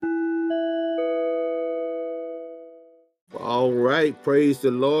All right, praise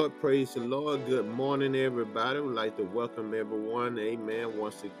the Lord, praise the Lord. Good morning, everybody. We'd like to welcome everyone, amen,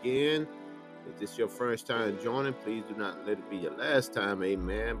 once again. If this is your first time joining, please do not let it be your last time,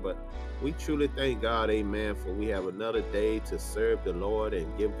 amen. But we truly thank God, amen, for we have another day to serve the Lord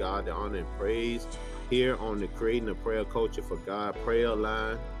and give God the honor and praise here on the Creating a Prayer Culture for God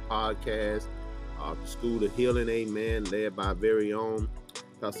Prayerline podcast, the School of Healing, amen, led by our very own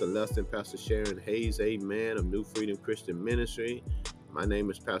Pastor Lustin, Pastor Sharon Hayes, amen, of New Freedom Christian Ministry. My name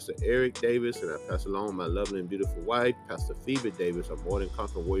is Pastor Eric Davis, and I pass along my lovely and beautiful wife, Pastor Phoebe Davis, of More Than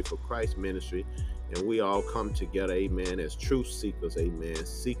Conquer Warrior for Christ Ministry. And we all come together, amen, as truth seekers, amen,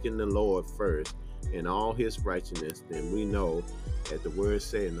 seeking the Lord first in all his righteousness. Then we know, as the word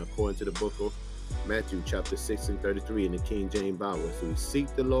said, according to the book of Matthew, chapter 6 and 33 in the King James Bible, so we seek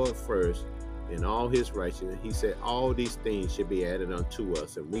the Lord first in all his righteousness. He said all these things should be added unto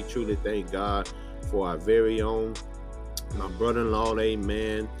us. And we truly thank God for our very own, my brother-in-law,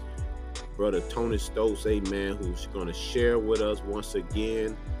 amen, Brother Tony Stokes, amen, who's going to share with us once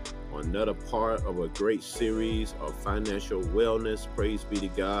again on another part of a great series of financial wellness. Praise be to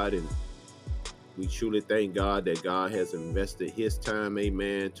God. And we truly thank God that God has invested his time,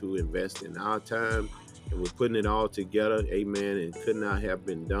 amen, to invest in our time. And we're putting it all together, amen, and could not have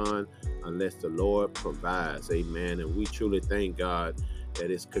been done unless the Lord provides, amen. And we truly thank God that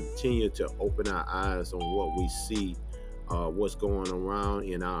it's continued to open our eyes on what we see, what's going around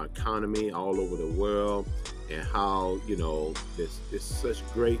in our economy all over the world, and how, there's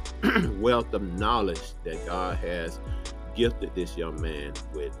such great wealth of knowledge that God has gifted this young man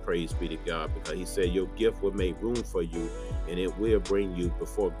with. Praise be to God, because he said your gift will make room for you and it will bring you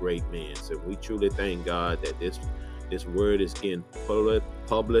before great men. So we truly thank God that this word is getting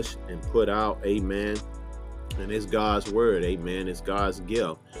published and put out, amen. And it's God's word, amen. It's God's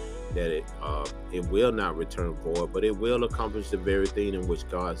gift, that it will not return void, but it will accomplish the very thing in which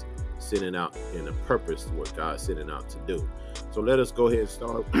God's sending out, in the purpose what God's sending out to do. So let us go ahead and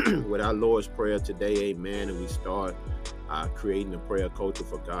start with our Lord's Prayer today, amen. And we start Creating a Prayer Culture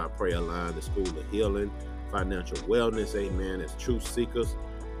for God Prayerline, the School of Healing, Financial Wellness, amen, as truth seekers,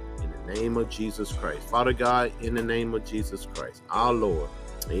 in the name of Jesus Christ. Father God, in the name of Jesus Christ, our Lord,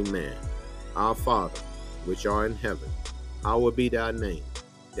 amen. Our Father, which art in heaven, hallowed be thy name.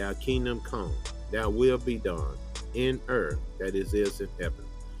 Thy kingdom come, thy will be done, in earth that it is in heaven.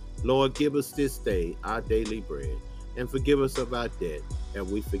 Lord, give us this day our daily bread, and forgive us of our debt, and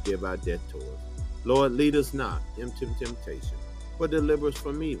we forgive our debtors. Lord, lead us not into temptation, but deliver us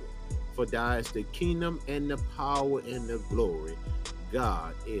from evil. For thine is the kingdom and the power and the glory.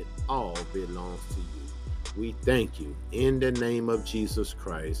 God, it all belongs to you. We thank you in the name of Jesus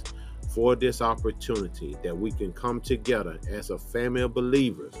Christ for this opportunity that we can come together as a family of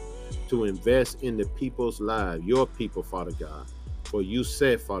believers to invest in the people's lives, your people, Father God. For you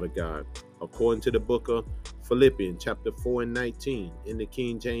said, Father God, according to the book of Philippians chapter 4 and 19 in the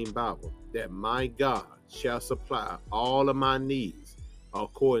King James Bible, that my God shall supply all of my needs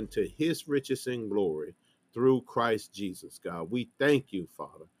according to his riches and glory through Christ Jesus, God. We thank you,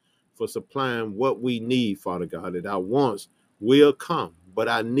 Father, for supplying what we need, Father God, that our wants will come, but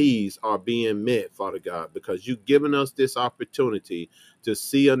our needs are being met, Father God, because you've given us this opportunity to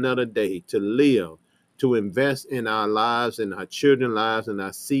see another day, to live, to invest in our lives and our children's lives and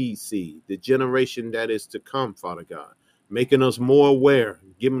our seed, the generation that is to come, Father God, making us more aware,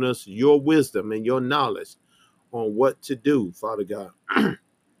 giving us your wisdom and your knowledge on what to do, Father God,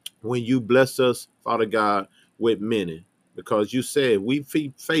 when you bless us, Father God, with many, because you said we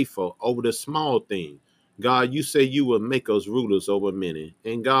be faithful over the small thing. God, you say you will make us rulers over many.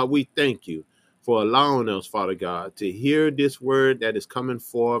 And God, we thank you for allowing us, Father God, to hear this word that is coming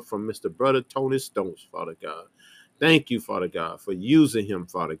forth from Mr. Brother Tony Stokes, Father God. Thank you, Father God, for using him,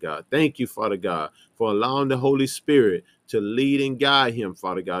 Father God. Thank you, Father God, for allowing the Holy Spirit to lead and guide him,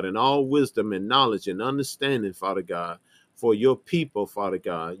 Father God, in all wisdom and knowledge and understanding, Father God, for your people, Father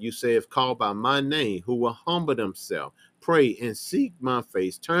God. You say, if called by my name, who will humble themselves, pray and seek my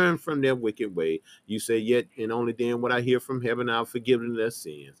face, turn from their wicked way. You say, yet and only then would I hear from heaven, I'll forgive them their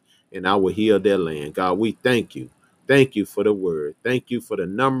sins, and I will heal their land. God, we thank you. Thank you for the word. Thank you for the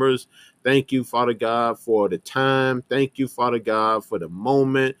numbers. Thank you, Father God, for the time. Thank you, Father God, for the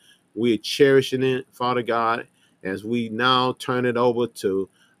moment. We're cherishing it, Father God, as we now turn it over to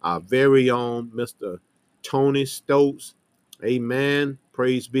our very own Mr. Tony Stokes. Amen.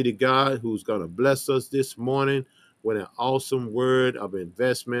 Praise be to God, who's going to bless us this morning with an awesome word of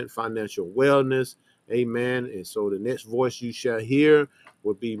investment, financial wellness. Amen. And so the next voice you shall hear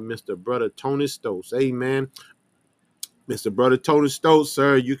will be Mr. Brother Tony Stokes. Amen. Mr. Brother Tony Stokes,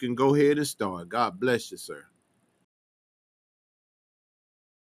 sir, you can go ahead and start. God bless you, sir.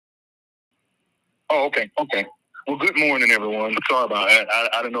 Oh, okay. Okay. Well, good morning, everyone. Sorry about that.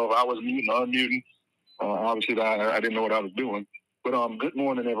 I don't know if I was muting or unmuting. Obviously, I didn't know what I was doing. But good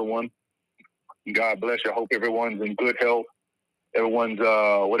morning, everyone. God bless you. I hope everyone's in good health. Everyone's,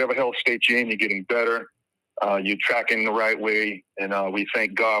 whatever health state you're in, you're getting better. You're tracking the right way. And we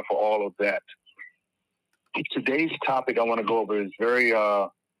thank God for all of that. Today's topic I want to go over is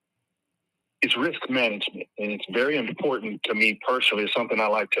it's risk management. And it's very important to me personally. It's something I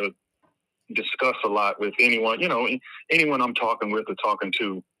like to discuss a lot with anyone, anyone I'm talking with or talking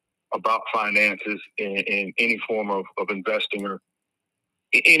to about finances in any form of investing or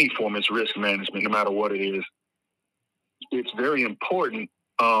any form of risk management, no matter what it is. It's very important.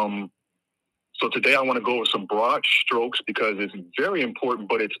 So today I want to go over some broad strokes because it's very important,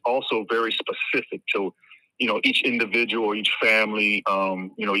 but it's also very specific to, each individual, each family,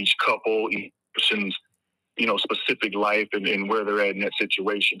 each couple, each person's, specific life and where they're at in that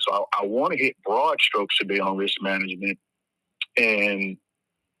situation. So I want to hit broad strokes today on risk management and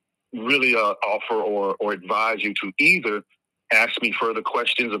really offer or advise you to either ask me further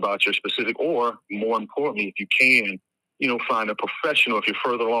questions about your specific, or more importantly, if you can, find a professional. If you're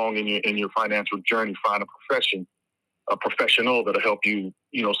further along in your financial journey, find a professional that'll help you,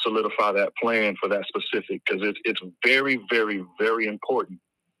 solidify that plan for that specific, because it's very, very, very important.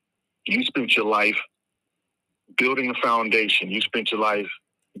 You spent your life building a foundation. You spent your life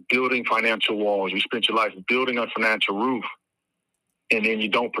building financial walls. You spent your life building a financial roof. And then you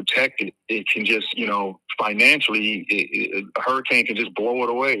don't protect it. It can just, financially, a hurricane can just blow it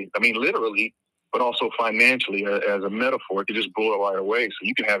away. I mean, literally, but also financially as a metaphor, it can just blow it right away. So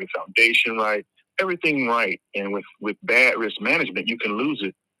you can have your foundation right, everything right. And with bad risk management, you can lose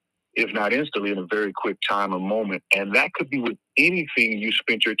it, if not instantly, in a very quick time or moment. And that could be with anything you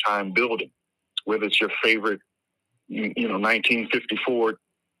spent your time building, whether it's your favorite 1954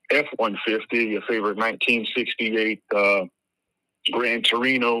 F-150, your favorite 1968 Gran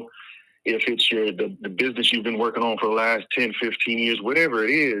Torino, if it's the business you've been working on for the last 10, 15 years, whatever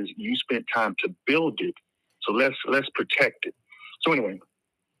it is, you spent time to build it. So let's protect it. So anyway,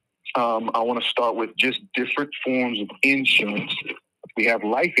 I want to start with just different forms of insurance. We have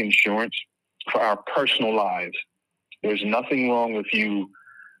life insurance for our personal lives. There's nothing wrong with you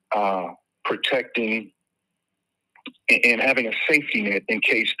protecting and having a safety net in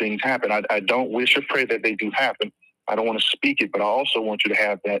case things happen. I don't wish or pray that they do happen. I don't want to speak it, but I also want you to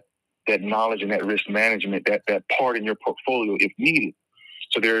have that knowledge and that risk management, that part in your portfolio if needed.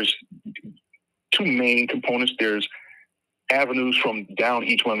 So there's two main components. There's avenues from down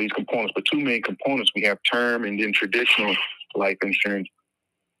each one of these components, but two main components. We have term and then traditional life insurance.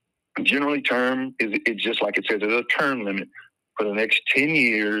 Generally, term it's just like it says, there's a term limit. For the next 10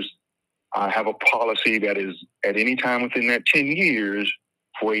 years, I have a policy that is at any time within that 10 years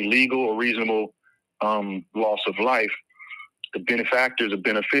for a legal or reasonable loss of life, the benefactors or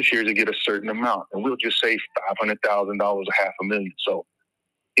beneficiaries will get a certain amount. And we'll just say $500,000 or $500,000. So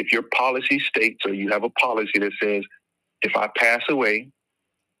if your policy states, or you have a policy that says, if I pass away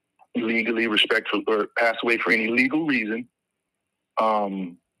legally, respectful, or pass away for any legal reason,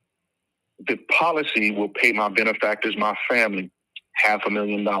 the policy will pay my benefactors, my family,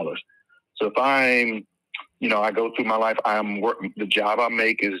 $500,000. So if I'm, I go through my life, the job I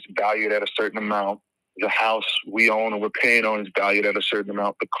make is valued at a certain amount. The house we own or we're paying on is valued at a certain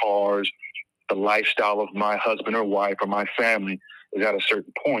amount. The cars, the lifestyle of my husband or wife or my family is at a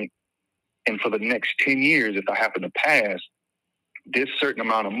certain point. And for the next 10 years, if I happen to pass, this certain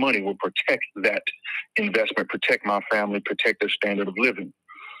amount of money will protect that investment, protect my family, protect their standard of living.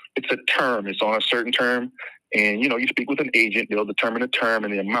 It's a term. It's on a certain term. And, you speak with an agent, they'll determine the term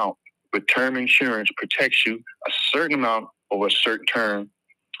and the amount. But term insurance protects you a certain amount over a certain term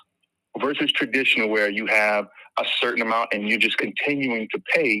versus traditional where you have a certain amount and you're just continuing to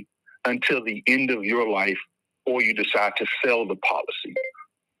pay until the end of your life, or you decide to sell the policy.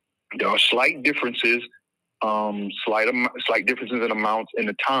 There are slight differences, slight differences in amounts and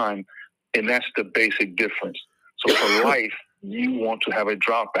the time, and that's the basic difference. So for life, you want to have a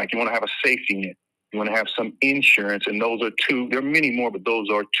drop back. You want to have a safety net. You want to have some insurance, and those are two. There are many more, but those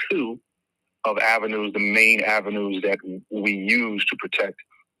are two of avenues, the main avenues that we use to protect.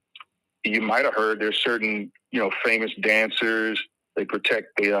 You might have heard there's certain, famous dancers. They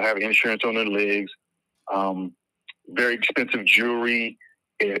have insurance on their legs. Very expensive jewelry.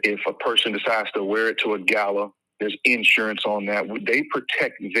 If a person decides to wear it to a gala, there's insurance on that. They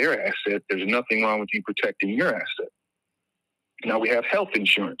protect their asset. There's nothing wrong with you protecting your asset. Now we have health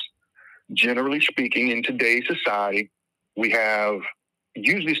insurance. Generally speaking, in today's society, we have,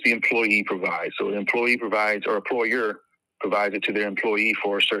 usually it's the employee provides. So the employee provides, or employer provides it to their employee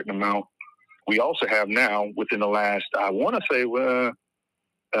for a certain amount. We also have now, within the last, I want to say,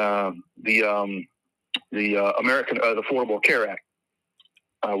 the Affordable Care Act.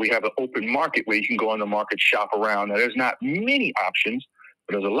 We have an open market where you can go on the market, shop around. Now, there's not many options,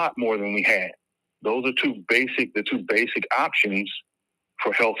 but there's a lot more than we had. Those are the two basic options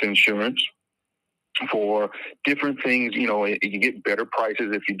for health insurance. For different things, you know, you get better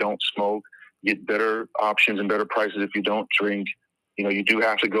prices if you don't smoke, you get better options and better prices if you don't drink. You know, you do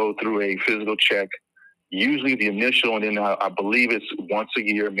have to go through a physical check, usually the initial, and then I believe it's once a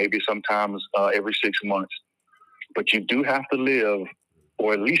year, maybe sometimes every 6 months. But you do have to live,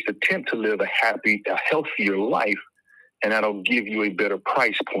 or at least attempt to live a healthier life, and that'll give you a better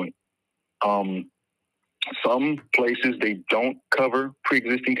price point. Some places, they don't cover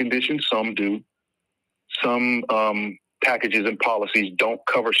pre-existing conditions, some do. Some packages and policies don't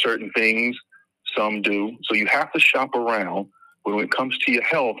cover certain things, some do. So you have to shop around. But when it comes to your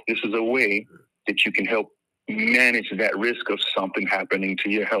health, this is a way that you can help manage that risk of something happening to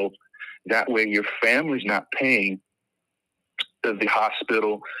your health. That way your family's not paying the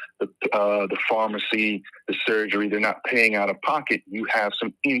hospital, the pharmacy, the surgery. They're not paying out of pocket. You have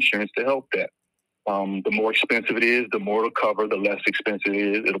some insurance to help that. The more expensive it is, the more it'll cover. The less expensive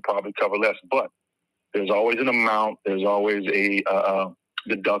it is, it'll probably cover less. But there's always an amount. There's always a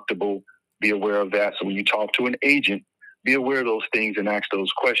deductible. Be aware of that. So when you talk to an agent, be aware of those things and ask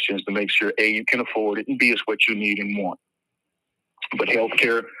those questions to make sure, A, you can afford it, and B, it's what you need and want. But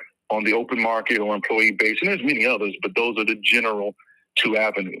healthcare on the open market or employee base, and there's many others, but those are the general two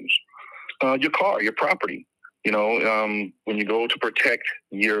avenues. Your car, your property. You know, when you go to protect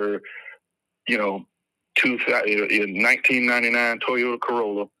your, 1999 Toyota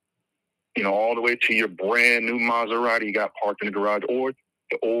Corolla, all the way to your brand new Maserati you got parked in the garage, or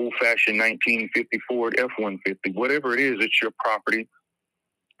the old-fashioned 1950 Ford F-150, whatever it is, it's your property.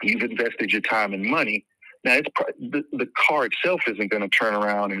 You've invested your time and money. Now, the car itself isn't going to turn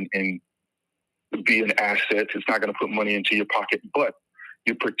around and be an asset. It's not going to put money into your pocket, but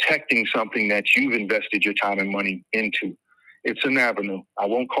you're protecting something that you've invested your time and money into. It's an avenue. I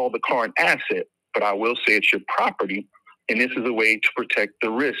won't call the car an asset, but I will say it's your property, and this is a way to protect the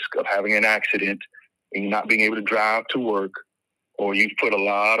risk of having an accident and not being able to drive to work, or you've put a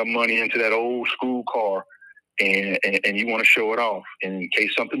lot of money into that old school car and you want to show it off. And in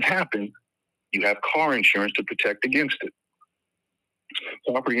case something happens, you have car insurance to protect against it.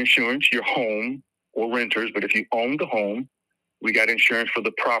 Property insurance, your home or renters, but if you own the home, we got insurance for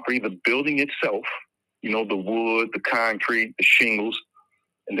the property, the building itself, the wood, the concrete, the shingles.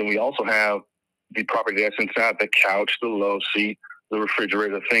 And then we also have the property that's inside, the couch, the love seat, the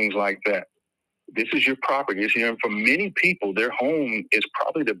refrigerator, things like that. This is your property. And for many people, their home is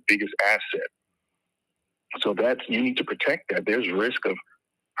probably the biggest asset. So you need to protect that. There's risk of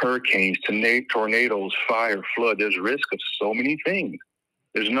hurricanes, tornadoes, fire, flood. There's risk of so many things.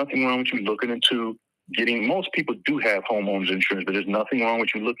 There's nothing wrong with you looking into most people do have homeowners insurance, but there's nothing wrong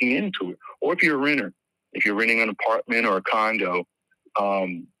with you looking into it. Or if you're a renter, if you're renting an apartment or a condo,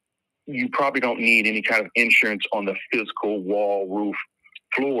 you probably don't need any kind of insurance on the physical wall, roof,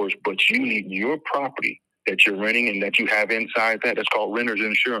 floors, but you need your property that you're renting and that you have inside that. That's called renter's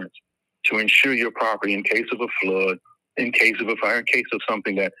insurance, to insure your property in case of a flood, in case of a fire, in case of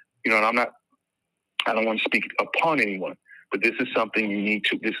something that, and I don't want to speak upon anyone, but this is something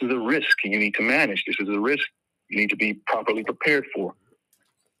this is a risk you need to manage. This is a risk you need to be properly prepared for.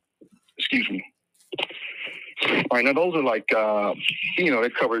 Excuse me. All right, now those are like,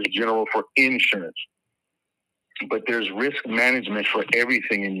 it covers general for insurance. But there's risk management for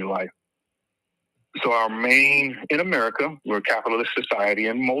everything in your life. So in America, we're a capitalist society,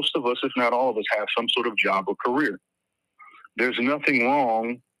 and most of us, if not all of us, have some sort of job or career. There's nothing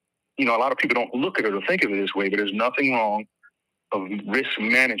wrong. A lot of people don't look at it or think of it this way, but there's nothing wrong of risk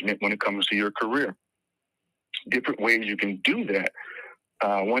management when it comes to your career. Different ways you can do that.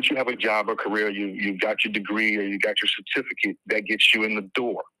 Once you have a job or career, you've got your degree or you got your certificate, that gets you in the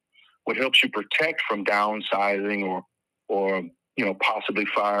door. What helps you protect from downsizing or possibly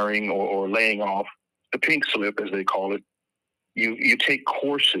firing or laying off, the pink slip as they call it, you take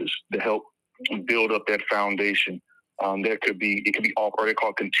courses to help build up that foundation. It could be what they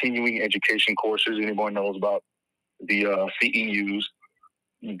call continuing education courses. Anyone knows about the CEUs?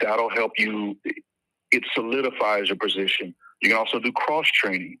 That'll help you. It solidifies your position. You can also do cross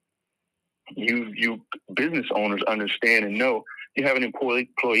training. You business owners understand and know you have an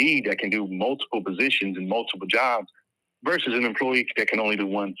employee that can do multiple positions and multiple jobs versus an employee that can only do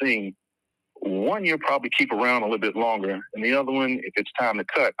one thing. One you'll probably keep around a little bit longer, and the other one, if it's time to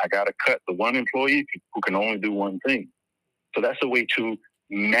cut, I got to cut the one employee who can only do one thing. So that's a way to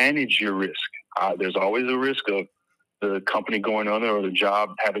manage your risk. There's always a risk of the company going under or the job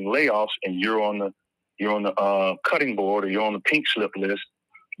having layoffs, and you're on the cutting board, or you're on the pink slip list.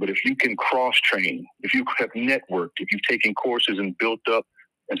 But if you can cross-train, if you have networked, if you've taken courses and built up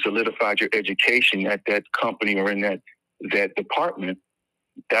and solidified your education at that company or in that department,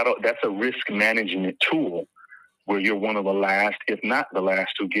 that's a risk management tool where you're one of the last, if not the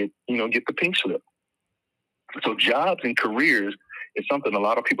last, to get the pink slip. So jobs and careers is something a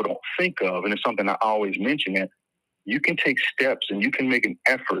lot of people don't think of, and it's something I always mention, that you can take steps and you can make an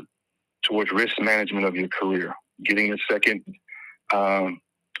effort towards risk management of your career, getting a second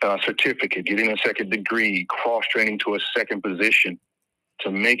certificate, getting a second degree, cross-training to a second position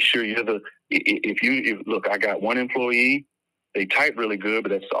to make sure you're look, I got one employee, they type really good, but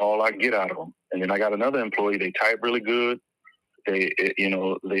that's all I get out of them. And then I got another employee, they type really good. They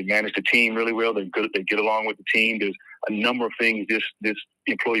manage the team really well. They're good. They get along with the team. There's a number of things this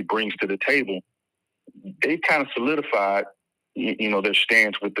employee brings to the table. They've kind of solidified, their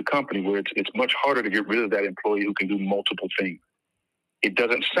stance with the company, where it's much harder to get rid of that employee who can do multiple things. It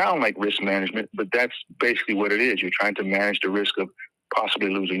doesn't sound like risk management, but that's basically what it is. You're trying to manage the risk of possibly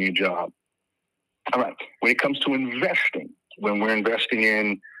losing your job. All right. When it comes to investing, when we're investing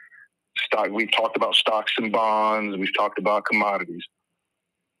in stock, we've talked about stocks and bonds. We've talked about commodities.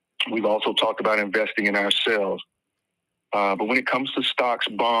 We've also talked about investing in ourselves. But when it comes to stocks,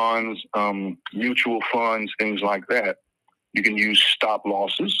 bonds, mutual funds, things like that, you can use stop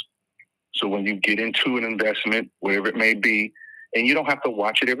losses. So when you get into an investment, wherever it may be, and you don't have to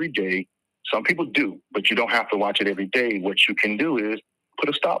watch it every day. Some people do, but you don't have to watch it every day. What you can do is put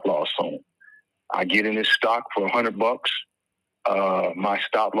a stop loss on it. I get in this stock for $100. My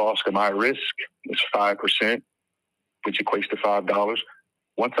stop loss to my risk is 5%, which equates to $5.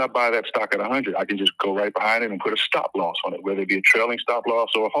 Once I buy that stock at 100, I can just go right behind it and put a stop loss on it, whether it be a trailing stop loss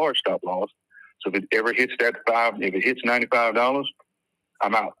or a hard stop loss. So if it ever hits if it hits $95,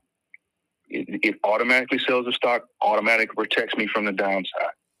 I'm out. It automatically sells the stock, automatically protects me from the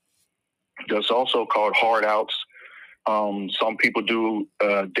downside. That's also called hard outs. Some people do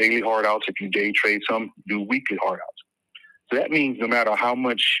daily hard outs. If you day trade, some do weekly hard outs. So that means no matter how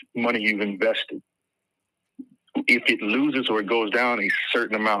much money you've invested, if it loses or it goes down a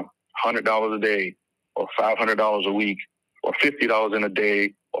certain amount, $100 a day or $500 a week or $50 in a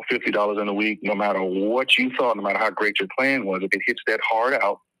day or $50 in a week, no matter what you thought, no matter how great your plan was, if it hits that hard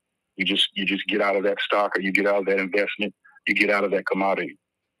out, you just get out of that stock, or you get out of that investment, you get out of that commodity.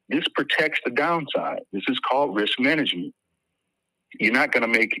 This protects the downside. This is called risk management. You're not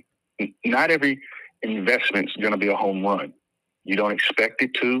going to not every investment's going to be a home run. You don't expect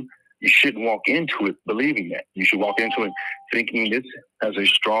it to. You shouldn't walk into it believing that. You should walk into it thinking this has a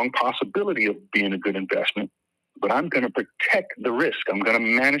strong possibility of being a good investment, but I'm going to protect the risk. I'm going to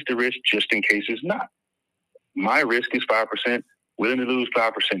manage the risk just in case it's not. My risk is 5%, willing to lose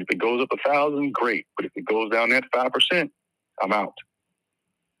 5%. If it goes up 1,000, great. But if it goes down that 5%, I'm out.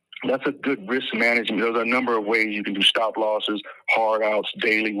 That's a good risk management. There's a number of ways you can do stop losses, hard outs,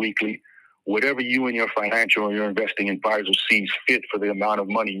 daily, weekly, whatever you and your financial or your investing advisor sees fit for the amount of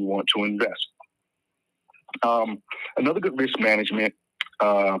money you want to invest. Another good risk management,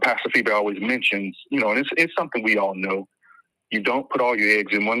 Pastor Phoebe always mentions, and it's something we all know. You don't put all your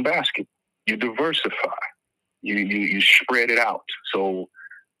eggs in one basket. You diversify. You spread it out. So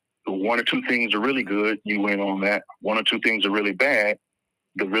one or two things are really good, you win on that. One or two things are really bad.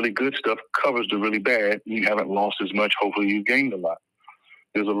 The really good stuff covers the really bad. You haven't lost as much. Hopefully you gained a lot.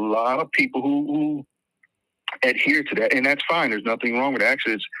 There's a lot of people who adhere to that, and that's fine. There's nothing wrong with it.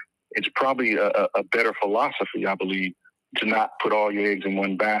 Actually, it's probably a better philosophy, I believe, to not put all your eggs in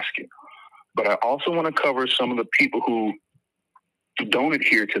one basket. But I also want to cover some of the people who don't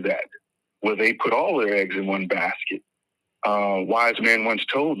adhere to that, where they put all their eggs in one basket. Wise man once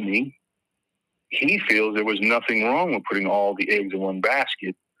told me he feels there was nothing wrong with putting all the eggs in one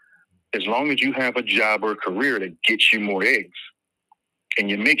basket as long as you have a job or a career that gets you more eggs, and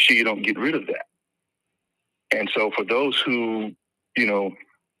you make sure you don't get rid of that. And so for those who,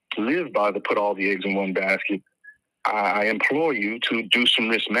 live by the put all the eggs in one basket, I implore you to do some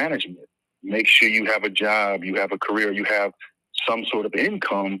risk management. Make sure you have a job, you have a career, you have some sort of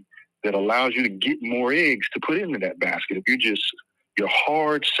income that allows you to get more eggs to put into that basket. If you're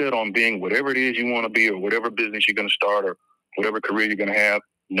hard set on being whatever it is you want to be, or whatever business you're going to start, or whatever career you're going to have,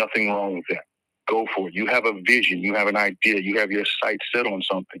 nothing wrong with that. Go for it. You have a vision, you have an idea, you have your sights set on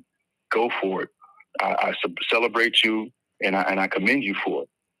something. Go for it. I celebrate you, and I commend you for it.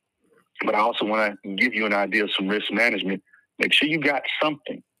 But I also want to give you an idea of some risk management. Make sure you got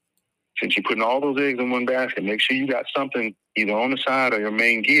something. Since you're putting all those eggs in one basket, make sure you got something either on the side or your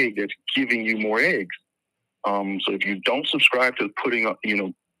main gig that's giving you more eggs. So if you don't subscribe to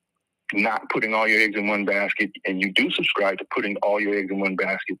not putting all your eggs in one basket, and you do subscribe to putting all your eggs in one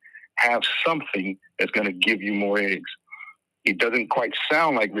basket, have something that's going to give you more eggs. It doesn't quite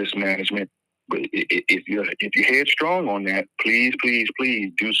sound like risk management, but if you're headstrong on that, please, please,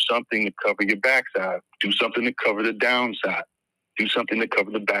 please do something to cover your backside. Do something to cover the downside. Do something to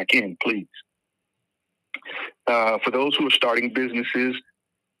cover the back end, please. For those who are starting businesses,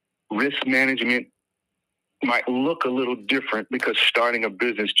 risk management might look a little different because starting a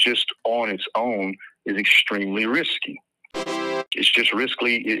business just on its own is extremely risky. It's just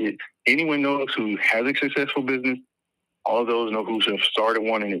risky. Anyone knows who has a successful business. All of those know who have started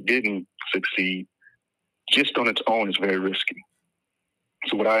one and it didn't succeed. Just on its own is very risky.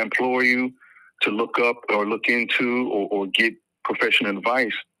 So what I implore you to look up or look into or get professional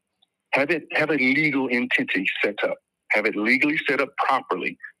advice, have a legal entity set up. Have it legally set up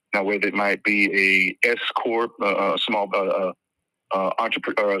properly. Now, whether it might be a S corp, small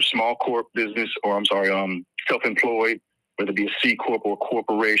entrepreneur, small corp business, or self-employed, whether it be a C corp or a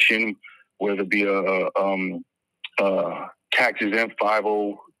corporation, whether it be a tax-exempt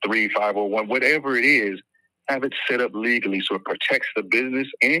 503, 501, whatever it is, have it set up legally so it protects the business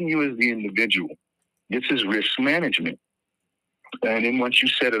and you as the individual. This is risk management. And then once you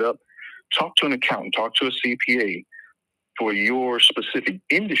set it up, talk to an accountant, talk to a CPA. For your specific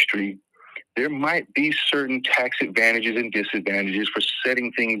industry, there might be certain tax advantages and disadvantages for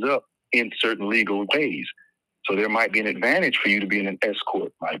setting things up in certain legal ways. So there might be an advantage for you to be in an S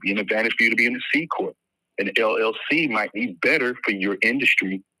corp, might be an advantage for you to be in a C corp. An LLC might be better for your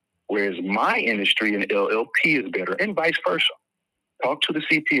industry, whereas my industry, an LLP, is better, and vice versa. Talk to the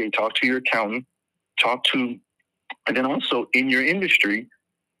CPA, talk to your accountant, and then also in your industry,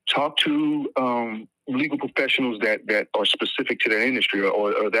 talk to legal professionals that are specific to that industry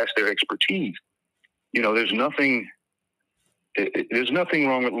or that's their expertise. There's nothing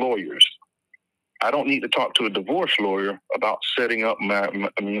wrong with lawyers. I don't need to talk to a divorce lawyer about setting up my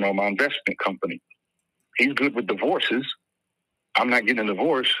investment company. He's good with divorces. I'm not getting a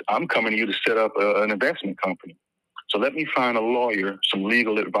divorce. I'm coming to you to set up an investment company. So let me find a lawyer, some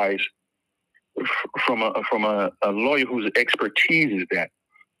legal advice from a lawyer whose expertise is that.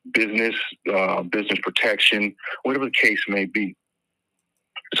 Business protection, whatever the case may be.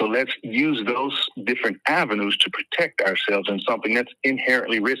 So let's use those different avenues to protect ourselves in something that's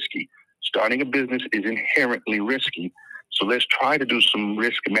inherently risky. Starting a business is inherently risky. So let's try to do some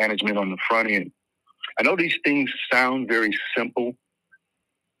risk management on the front end. I know these things sound very simple,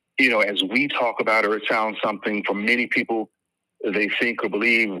 as we talk about it, or it sounds something for many people, they think or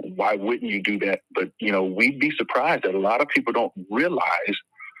believe, why wouldn't you do that? But, we'd be surprised that a lot of people don't realize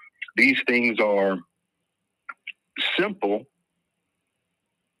these things are simple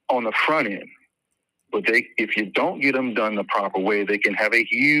on the front end, but if you don't get them done the proper way, they can have a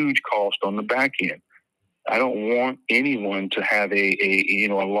huge cost on the back end. I don't want anyone to have a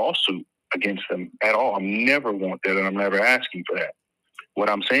lawsuit against them at all. I never want that, and I'm never asking for that. What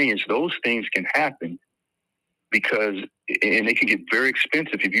I'm saying is those things can happen and they can get very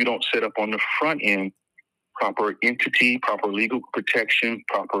expensive if you don't set up on the front end proper entity, proper legal protection,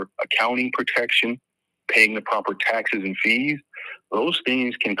 proper accounting protection, paying the proper taxes and fees. Those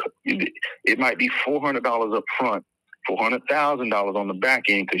things it might be $400 up front, $400,000 on the back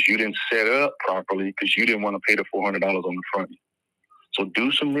end because you didn't set it up properly because you didn't want to pay the $400 on the front end. So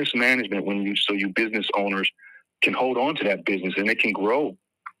do some risk management so you business owners can hold on to that business and it can grow.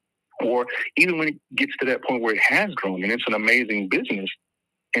 Or even when it gets to that point where it has grown and it's an amazing business,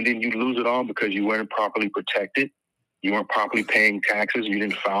 and then you lose it all because you weren't properly protected, you weren't properly paying taxes, you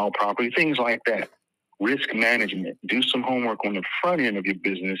didn't file properly, things like that. Risk management. Do some homework on the front end of your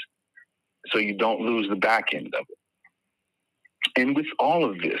business so you don't lose the back end of it. And with all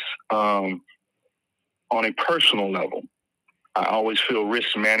of this, on a personal level, I always feel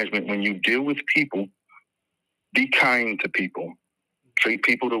risk management when you deal with people, be kind to people. Treat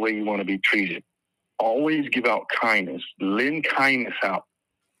people the way you want to be treated. Always give out kindness. Lend kindness out.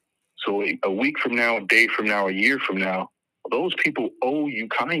 So a week from now, a day from now, a year from now, those people owe you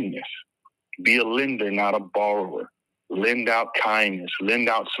kindness. Be a lender, not a borrower. Lend out kindness. Lend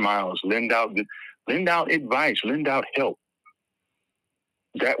out smiles. Lend out advice. Lend out help.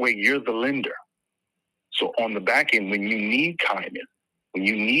 That way you're the lender. So on the back end, when you need kindness, when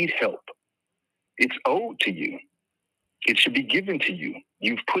you need help, it's owed to you. It should be given to you.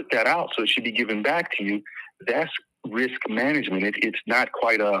 You've put that out, so it should be given back to you. That's risk management. It's not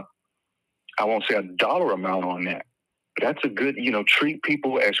quite I won't say a dollar amount on that, That's a good, treat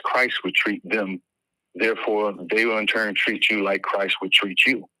people as Christ would treat them. Therefore, they will in turn treat you like Christ would treat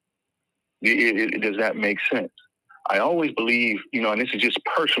you. Does that make sense? I always believe, and this is just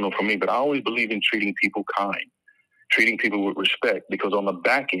personal for me, but I always believe in treating people kind, treating people with respect, because on the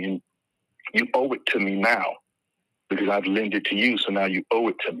back end, you owe it to me now because I've lent it to you. So now you owe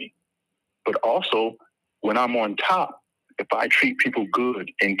it to me. But also, when I'm on top, if I treat people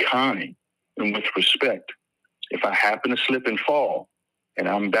good and kind and with respect, if I happen to slip and fall and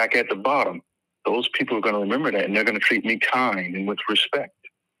I'm back at the bottom, those people are going to remember that and they're going to treat me kind and with respect.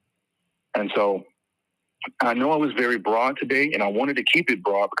 And so I know I was very broad today, and I wanted to keep it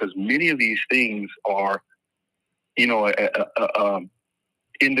broad because many of these things are, a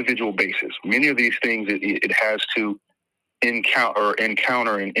individual basis. Many of these things, it has to encounter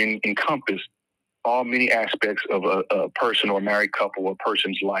and encompass all many aspects of a person or a married couple or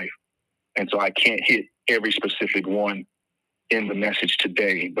person's life. And so I can't hit every specific one in the message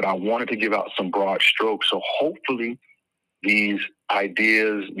today, but I wanted to give out some broad strokes. So hopefully these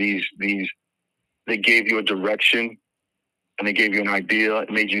ideas, they gave you a direction and they gave you an idea.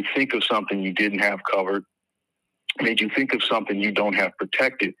 It made you think of something you didn't have covered. It made you think of something you don't have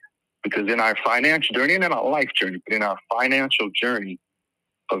protected. Because in our financial journey and in our life journey, but in our financial journey,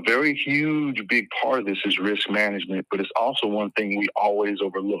 a very huge, big part of this is risk management, but it's also one thing we always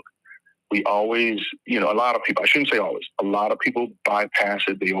overlook. We always, a lot of people, I shouldn't say always, a lot of people bypass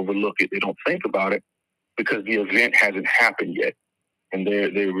it. They overlook it. They don't think about it because the event hasn't happened yet. And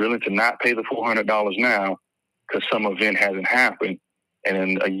they're willing to not pay the $400 now because some event hasn't happened. And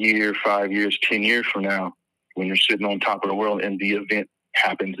in a year, 5 years, 10 years from now, when you're sitting on top of the world and the event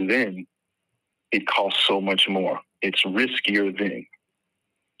happens then, it costs so much more. It's riskier then.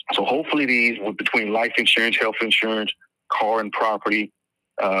 So hopefully these, between life insurance, health insurance, car and property,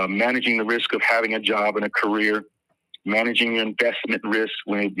 managing the risk of having a job and a career, managing your investment risk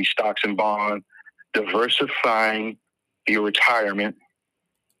when it be stocks and bonds, diversifying your retirement,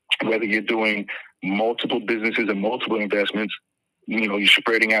 whether you're doing multiple businesses and multiple investments, you're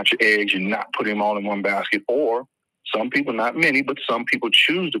spreading out your eggs, you're not putting them all in one basket, or some people, not many, but some people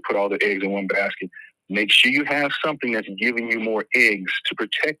choose to put all their eggs in one basket. Make sure you have something that's giving you more eggs to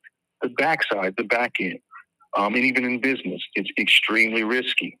protect the backside, the back end. And even in business, it's extremely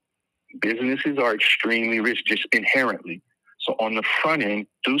risky. Businesses are extremely risky just inherently. So on the front end,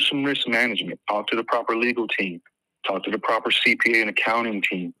 do some risk management. Talk to the proper legal team. Talk to the proper CPA and accounting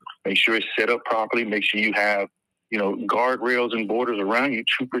team. Make sure it's set up properly. Make sure you have, guardrails and borders around you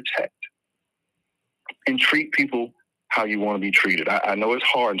to protect. And treat people how you want to be treated. I know it's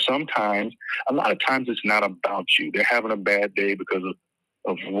hard. Sometimes, a lot of times it's not about you. They're having a bad day because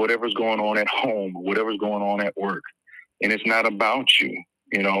of whatever's going on at home, whatever's going on at work. And it's not about you,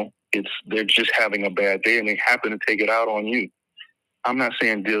 they're just having a bad day and they happen to take it out on you. I'm not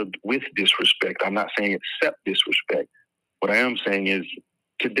saying deal with disrespect. I'm not saying accept disrespect. What I am saying is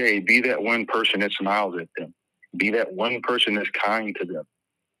today, be that one person that smiles at them. Be that one person that's kind to them.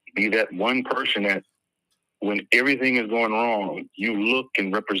 Be that one person that when everything is going wrong, you look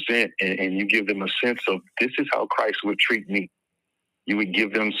and represent and you give them a sense of this is how Christ would treat me. You would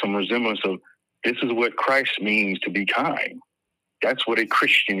give them some resemblance of this is what Christ means to be kind. That's what a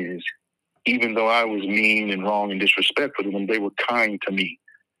Christian is. Even though I was mean and wrong and disrespectful to them, they were kind to me.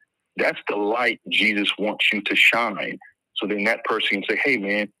 That's the light Jesus wants you to shine. So then that person can say, hey,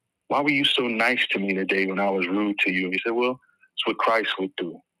 man, why were you so nice to me today when I was rude to you? And he said, well, it's what Christ would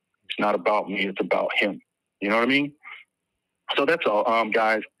do. It's not about me. It's about him. You know what I mean? So that's all,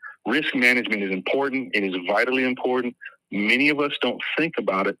 guys. Risk management is important. It is vitally important. Many of us don't think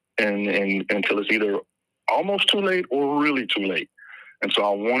about it and until it's either almost too late or really too late. And so I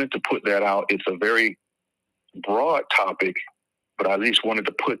wanted to put that out. It's a very broad topic, but I at least wanted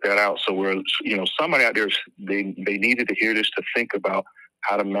to put that out. So we're, somebody out there, they needed to hear this to think about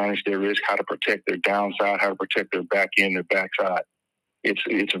how to manage their risk, how to protect their downside, how to protect their back end, their backside.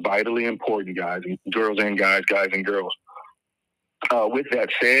 It's vitally important, guys and girls and guys and girls. With that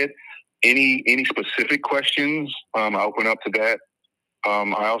said, any specific questions, I open up to that.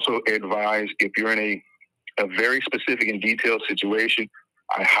 I also advise if you're in a very specific and detailed situation,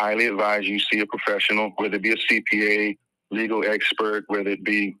 I highly advise you see a professional, whether it be a CPA, legal expert, whether it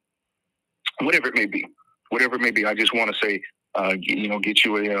be whatever it may be. I just want to say, get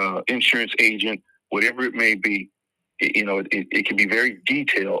you a insurance agent, whatever it may be. It can be very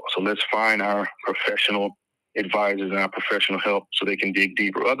detailed. So let's find our professional advisors and our professional help so they can dig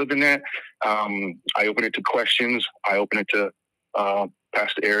deeper. Other than that, I open it to questions. I open it to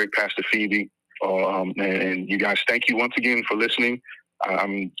Pastor Eric, Pastor Phoebe, and you guys. Thank you once again for listening.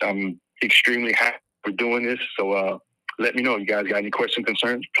 I'm extremely happy for doing this. So let me know. You guys got any questions,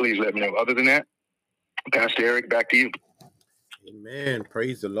 concerns? Please let me know. Other than that, Pastor Eric, back to you. Amen.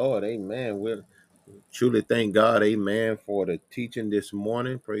 Praise the Lord. Amen. We'll truly thank God, amen, for the teaching this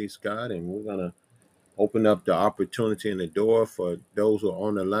morning. Praise God. And we're going to open up the opportunity and the door for those who are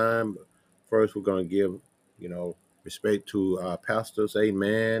on the line. But first, we're going to give, respect to our pastors.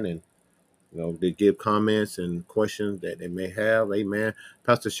 Amen. And, they give comments and questions that they may have. Amen.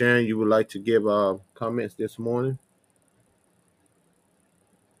 Pastor Sharon, you would like to give comments this morning?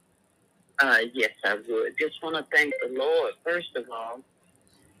 Yes, I would. Just want to thank the Lord, first of all,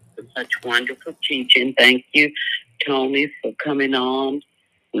 for such wonderful teaching. Thank you, Tony, for coming on.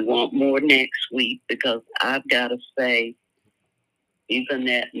 We want more next week because I've got to say, even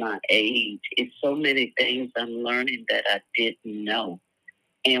at my age, it's so many things I'm learning that I didn't know.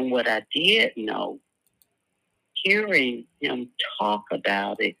 And what I did know, hearing him talk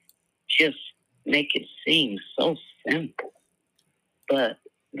about it, just make it seem so simple. But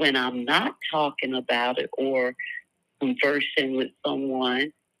when I'm not talking about it or conversing with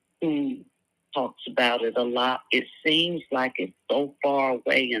someone who talks about it a lot, it seems like it's so far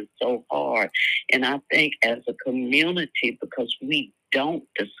away and so hard. And I think as a community, because we don't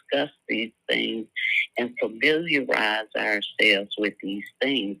discuss these things and familiarize ourselves with these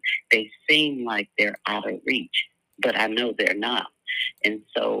things, they seem like they're out of reach, but I know they're not. And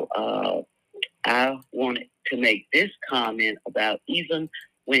so I wanted to make this comment about even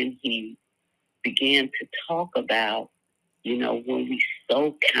when he began to talk about, when we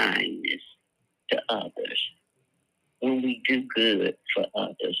sow kindness to others, when we do good for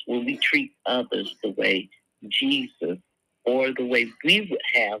others, when we treat others the way Jesus or the way we would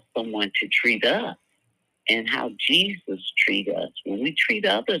have someone to treat us and how Jesus treat us. When we treat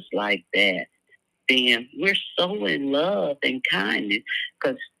others like that, then we're so in love and kindness.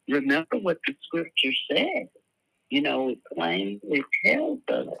 Because remember what the scripture said. It plainly tells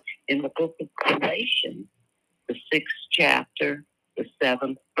us in the book of Galatians, the 6th chapter, the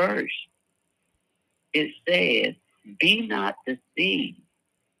 7th verse. It says, be not deceived.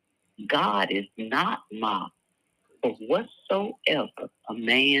 God is not mocked. For whatsoever a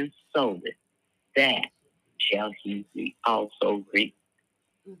man soweth, that shall he also reap.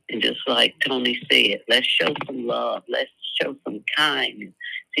 And just like Tony said, let's show some love. Let's show some kindness.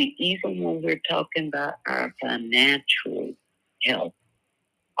 See, even when we're talking about our financial health,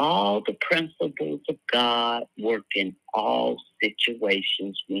 all the principles of God work in all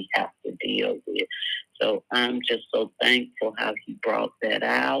situations we have to deal with. So I'm just so thankful how he brought that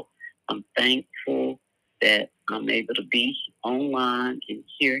out. I'm thankful that I'm able to be online and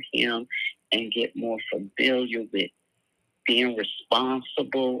hear him and get more familiar with being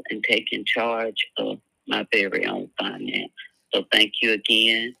responsible and taking charge of my very own finance. So thank you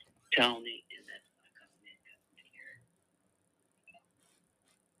again, Tony. And that's my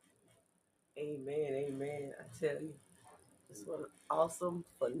comment. Amen, amen. I tell you, this was an awesome,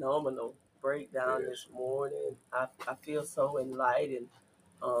 phenomenal breakdown this morning. I feel so enlightened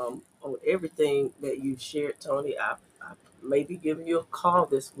on everything that you shared, Tony. I may be giving you a call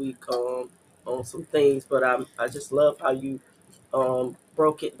this week on some things, but I just love how you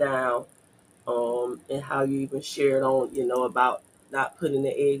broke it down and how you even shared on, about not putting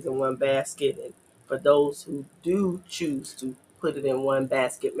the eggs in one basket. And for those who do choose to put it in one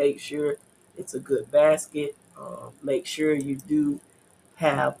basket, make sure it's a good basket. Make sure you do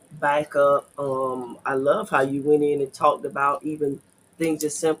have backup. I love how you went in and talked about even things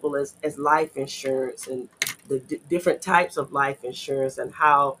as simple as life insurance and the different types of life insurance and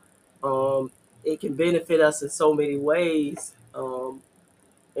how it can benefit us in so many ways.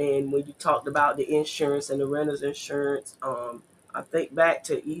 And when you talked about the insurance and the renter's insurance, I think back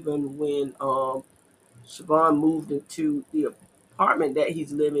to even when Siobhan moved into the apartment that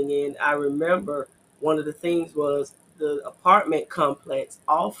he's living in. I remember one of the things was the apartment complex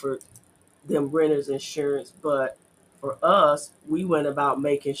offered them renters insurance, but for us, we went about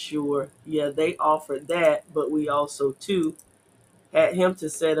making sure, yeah, they offered that, but we also too had him to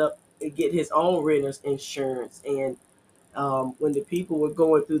set up and get his own renters insurance. And when the people were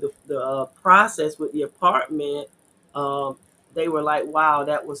going through the process with the apartment, um, they were like, "Wow,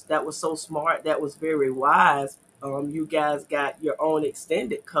 that was so smart. That was very wise. You guys got your own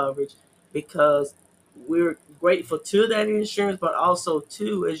extended coverage because we're grateful to that insurance, but also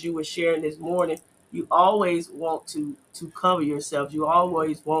too, as you were sharing this morning, you always want to cover yourself. You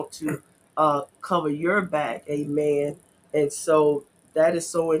always want to cover your back, amen. And so that is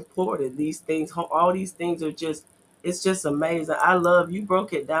so important. These things, all these things are just it's just amazing. I love you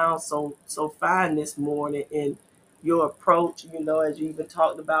broke it down so fine this morning in your approach. As you even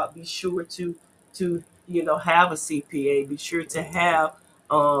talked about, be sure to have a CPA. Be sure to have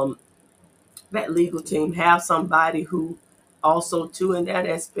that legal team, have somebody who also too in that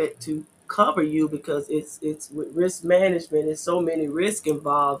aspect to cover you, because it's with risk management, there's so many risks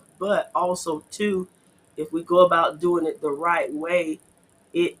involved, but also too, if we go about doing it the right way,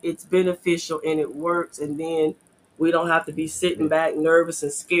 it's beneficial and it works, and then we don't have to be sitting back nervous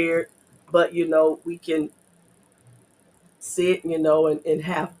and scared, but we can sit, and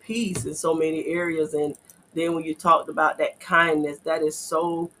have peace in so many areas. And then when you talked about that kindness, that is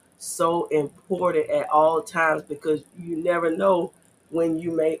so, so important at all times, because you never know when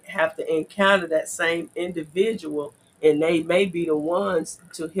you may have to encounter that same individual, and they may be the ones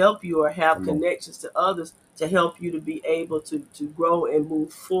to help you or have connections to others to help you to be able to grow and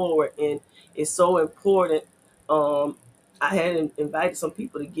move forward. And it's so important. I had invited some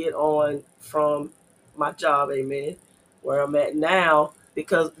people to get on from my job, amen, where I'm at now,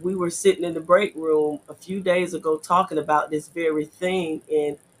 because we were sitting in the break room a few days ago talking about this very thing.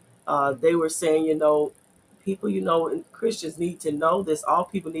 And they were saying, people, and Christians need to know this. All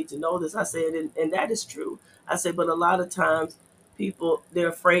people need to know this. I said, and that is true. I said, but a lot of times people, they're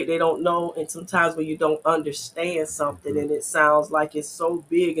afraid they don't know. And sometimes when you don't understand something and it sounds like it's so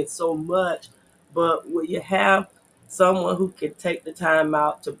big and so much, but when you have someone who can take the time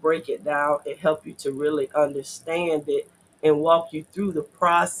out to break it down and help you to really understand it and walk you through the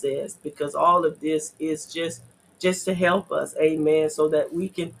process, because all of this is just to help us, amen, so that we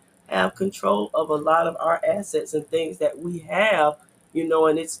can have control of a lot of our assets and things that we have,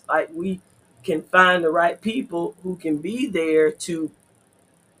 and it's like we can find the right people who can be there to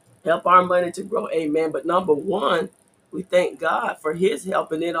help our money to grow, amen. But number one, we thank God for his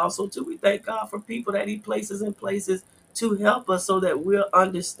help, and then also too, we thank God for people that he places in places to help us so that we'll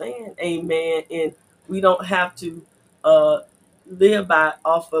understand, amen, and we don't have to uh live by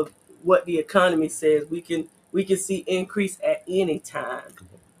off of what the economy says. We can see increase at any time,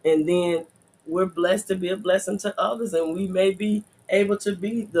 and then we're blessed to be a blessing to others, and we may be able to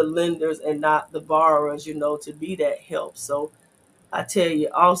be the lenders and not the borrowers, to be that help. So I tell you,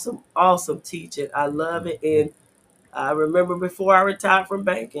 awesome, awesome teaching. I love it. And I remember before I retired from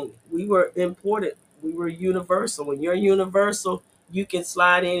banking, we were important. We were universal. When you're universal, you can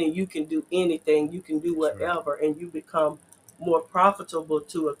slide in and you can do anything. You can do whatever, and you become more profitable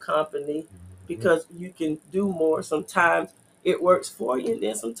to a company because you can do more. Sometimes it works for you, and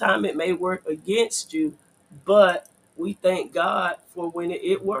then sometimes it may work against you. But we thank God for when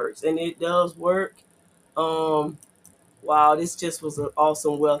it works, and it does work. Um, Wow, this just was an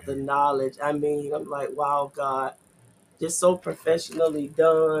awesome wealth of knowledge. I mean, I'm like, wow, God, just so professionally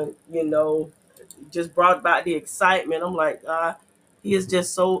done, just brought back the excitement. I'm like, God, he is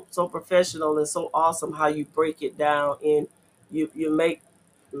just so professional and so awesome how you break it down, and you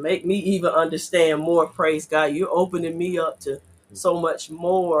make me even understand more. Praise God. You're opening me up to so much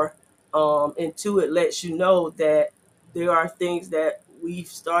more. And two, it lets you know that there are things that we've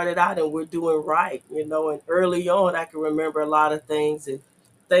started out and we're doing right, and early on I can remember a lot of things, and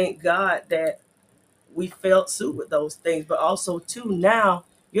thank God that we felt suit with those things. But also too, now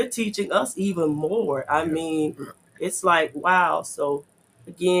you're teaching us even more. I mean, it's like, wow. So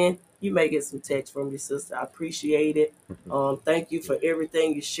again, you may get some text from your sister. I appreciate it. Thank you for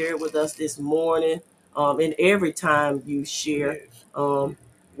everything you shared with us this morning. And every time you share,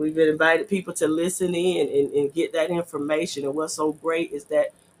 we've invited people to listen in and get that information. And what's so great is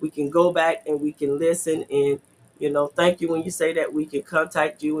that we can go back and we can listen. And thank you when you say that we can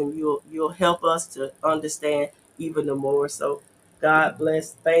contact you and you'll help us to understand even the more. So God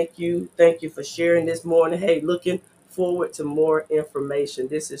bless. Thank you for sharing this morning. Hey, looking forward to more information.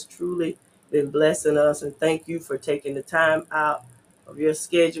 This has truly been blessing us, and thank you for taking the time out of your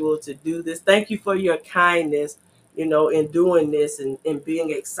schedule to do this. Thank you for your kindness, in doing this and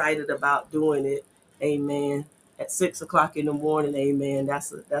being excited about doing it. Amen. At 6 o'clock in the morning, amen.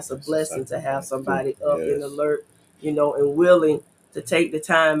 That's a blessing to have somebody up and alert, and willing to take the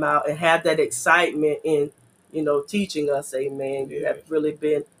time out and have that excitement in, teaching us, amen. You have really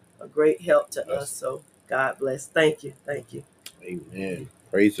been a great help to us. So God bless. Thank you. Thank you. Amen.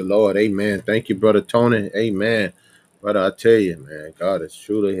 Praise the Lord. Amen. Thank you, Brother Tony. Amen. Brother, I tell you, man, God has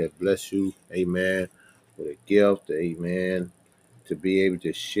truly has blessed you. Amen. With a gift. Amen. To be able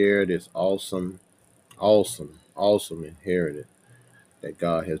to share this awesome inheritance that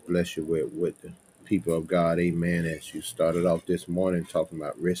God has blessed you with the people of God. Amen. As you started off this morning talking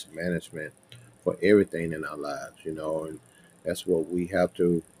about risk management for everything in our lives, and that's what we have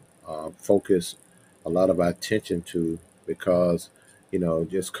to focus a lot of our attention to, because,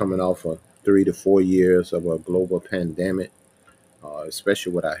 just coming off of 3 to 4 years of a global pandemic,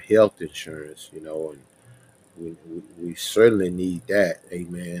 especially with our health insurance, and we certainly need that.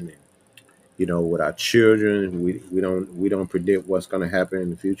 Amen. And, with our children, we don't predict what's going to happen in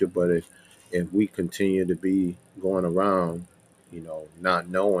the future, but if we continue to be going around, not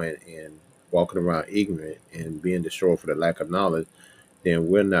knowing and walking around ignorant and being destroyed for the lack of knowledge, then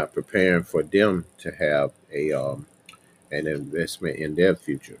we're not preparing for them to have an investment in their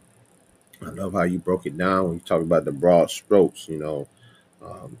future. I love how you broke it down when you talk about the broad strokes.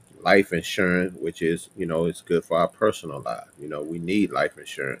 Life insurance, which is it's good for our personal life. We need life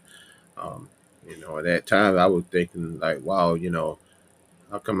insurance. Um, at that time, I was thinking like, wow,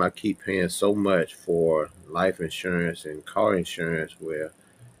 how come I keep paying so much for life insurance and car insurance where,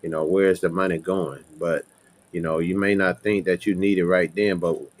 where's the money going? But, you may not think that you need it right then,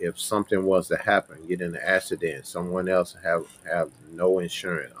 but if something was to happen, get in an accident, someone else have no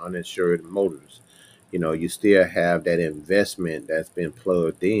insurance, uninsured motorists, you still have that investment that's been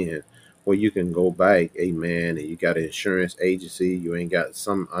plugged in where you can go back, amen, and you got an insurance agency, you ain't got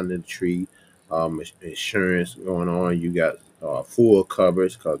some under the tree insurance going on. You got full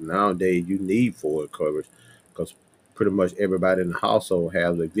coverage because nowadays you need full coverage because pretty much everybody in the household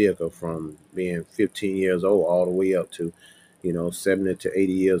has a vehicle from being 15 years old all the way up to 70 to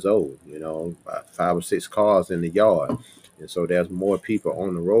 80 years old. About 5 or 6 cars in the yard, and so there's more people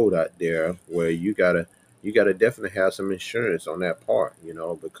on the road out there where you gotta definitely have some insurance on that part.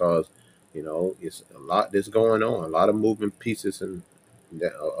 Because it's a lot that's going on, a lot of moving pieces and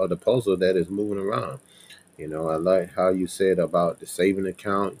that of the puzzle that is moving around. I like how you said about the saving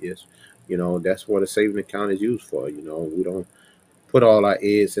account. Yes, that's what a saving account is used for. We don't put all our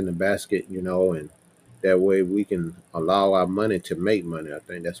eggs in the basket, and that way we can allow our money to make money. I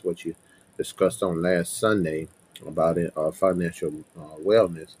think that's what you discussed on last Sunday about it, financial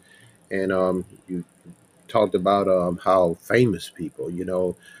wellness. And you talked about how famous people, even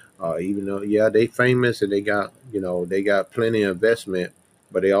though yeah they famous and they got plenty of investment,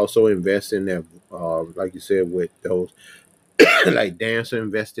 but they also invest in their like you said with those like dancers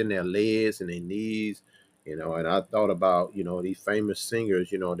invest in their legs and their knees, and I thought about, these famous singers,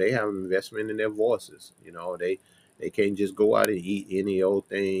 they have investment in their voices. They can't just go out and eat any old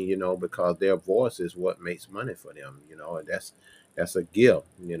thing, because their voice is what makes money for them, and that's a gift,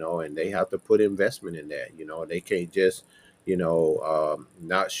 and they have to put investment in that. They can't just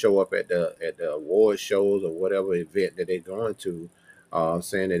not show up at the award shows or whatever event that they're going to,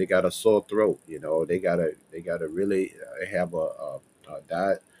 saying that they got a sore throat. They gotta really have a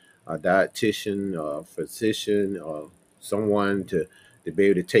dietitian, a physician, or someone to be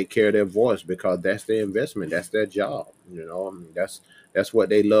able to take care of their voice because that's their investment. That's their job. I mean, that's what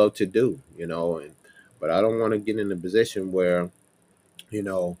they love to do. And but I don't want to get in a position where you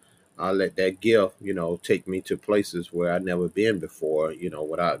know I let that gift take me to places where I've never been before.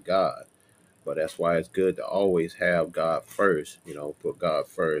 Without God. But that's why it's good to always have God first. Put God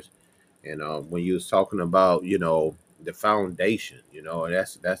first. And when you was talking about, the foundation,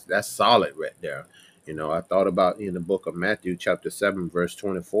 that's solid right there. I thought about in the book of Matthew, chapter 7, verse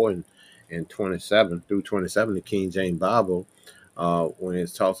 24 and 27 through 27, the King James Bible, when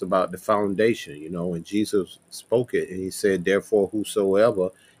it talks about the foundation, when Jesus spoke it and he said, therefore, whosoever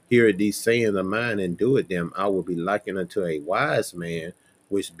heareth these sayings of mine and doeth them, I will be likened unto a wise man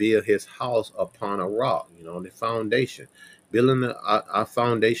which build his house upon a rock, the foundation building our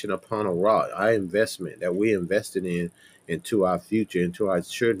foundation upon a rock, our investment that we invested into our future, into our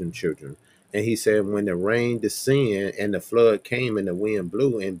children. And he said, when the rain descended and the flood came and the wind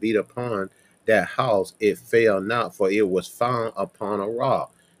blew and beat upon that house, it fell not, for it was found upon a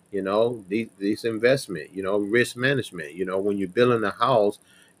rock. These investment, risk management. When you're building a house,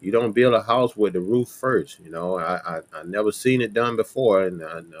 you don't build a house with the roof first. I never seen it done before, and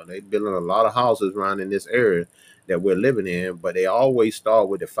I know they building a lot of houses around in this area that we're living in, but they always start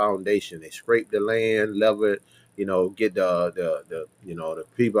with the foundation. They scrape the land, level it, get the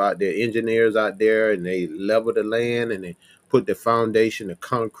people out there, engineers out there, and they level the land and they put the foundation, the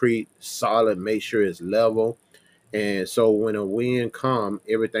concrete solid, make sure it's level. And so when a wind come,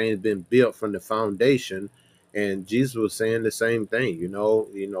 everything's been built from the foundation. And Jesus was saying the same thing.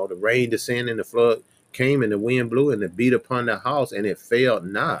 The rain descended and the flood came and the wind blew and it beat upon the house and it failed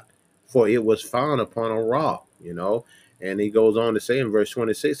not, for it was found upon a rock. And he goes on to say in verse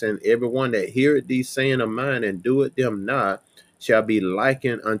 26, and everyone that heareth these saying of mine and doeth them not shall be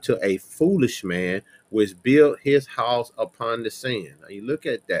likened unto a foolish man which built his house upon the sand. Now you look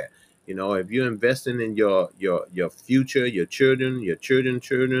at that. If you're investing in your future, your children,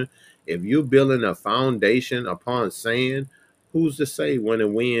 if you're building a foundation upon sand, who's to say when the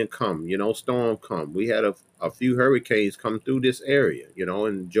wind come, storm come? We had a few hurricanes come through this area,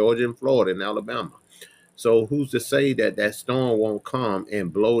 in Georgia and Florida and Alabama. So who's to say that that storm won't come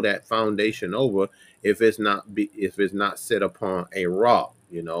and blow that foundation over if it's not set upon a rock?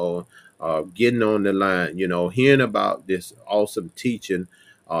 Getting on the line, hearing about this awesome teaching,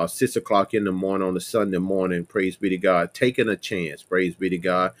 6 o'clock in the morning on a Sunday morning. Praise be to God. Taking a chance. Praise be to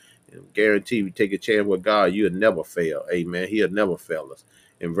God. And guarantee you take a chance with God, you'll never fail. Amen. He'll never fail us.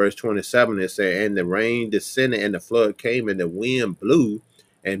 In verse 27, it says, and the rain descended, and the flood came, and the wind blew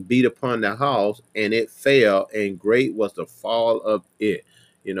and beat upon the house, and it fell, and great was the fall of it.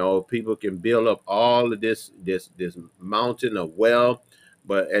 People can build up all of this mountain of wealth,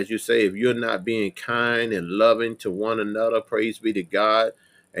 but as you say, if you're not being kind and loving to one another, praise be to God,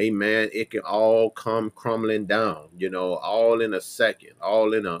 amen, it can all come crumbling down, all in a second,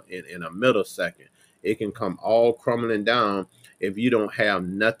 all in a middle second. It can come all crumbling down if you don't have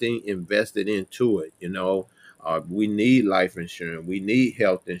nothing invested into it. We need life insurance. We need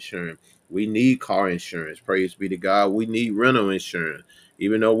health insurance. We need car insurance. Praise be to God. We need rental insurance.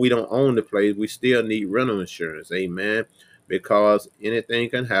 Even though we don't own the place, we still need rental insurance. Amen. Because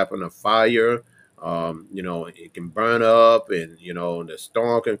anything can happen. A fire, it can burn up, and the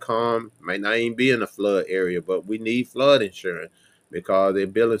storm can come. Might not even be in a flood area, but we need flood insurance because they're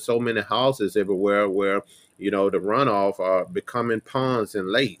building so many houses everywhere where the runoff are becoming ponds and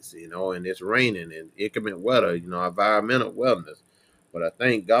lakes, and it's raining and inclement weather, environmental wellness. But I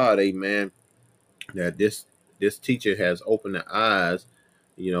thank God, amen, that this teacher has opened the eyes,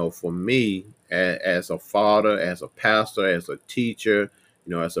 for me as a father, as a pastor, as a teacher,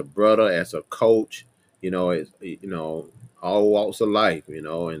 as a brother, as a coach, all walks of life,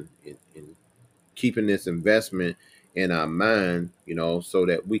 and keeping this investment in our mind, so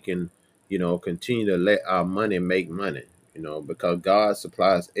that we can, continue to let our money make money, because God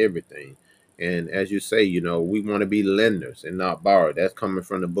supplies everything. And as you say, we want to be lenders and not borrow. That's coming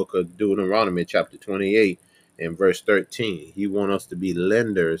from the book of Deuteronomy, chapter 28 and verse 13. He wants us to be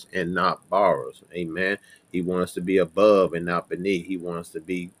lenders and not borrowers. Amen. He wants us to be above and not beneath. He wants us to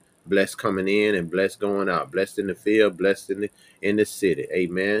be blessed coming in and blessed going out, blessed in the field, blessed in the city.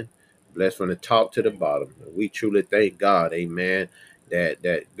 Amen. Blessed from the top to the bottom. We truly thank God, amen,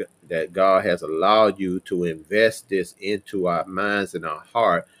 that God has allowed you to invest this into our minds and our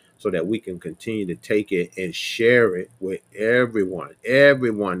heart so that we can continue to take it and share it with everyone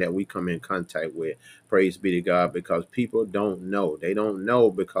that we come in contact with. Praise be to God, because people don't know. They don't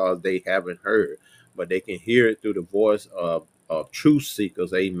know because they haven't heard, but they can hear it through the voice of truth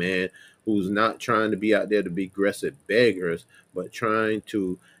seekers, amen, who's not trying to be out there to be aggressive beggars, but trying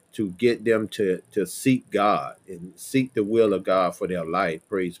to get them to seek God and seek the will of God for their life.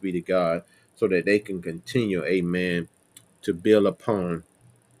 Praise be to God, so that they can continue, amen, to build upon,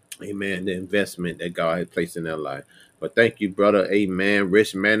 amen, the investment that God has placed in their life. But thank you, brother, amen,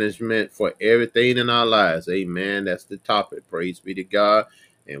 risk management for everything in our lives, amen. That's the topic. Praise be to God.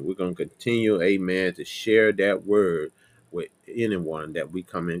 And we're going to continue, amen, to share that word with anyone that we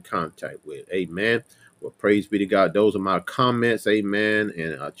come in contact with, amen. Well, praise be to God. Those are my comments, amen.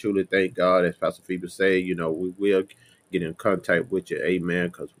 And I truly thank God, as Pastor Phoebe say, we will get in contact with you, amen,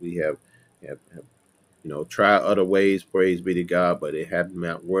 because we have try other ways, praise be to God, but it haven't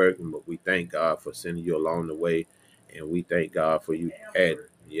not worked. But we thank God for sending you along the way, and we thank God for you.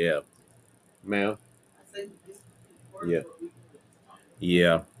 Yeah, ma'am. Yeah,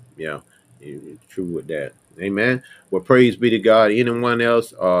 yeah, yeah. You're true with that. Amen. Well, praise be to God. Anyone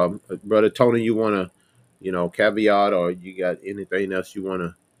else, brother Tony, you want to, caveat, or you got anything else you want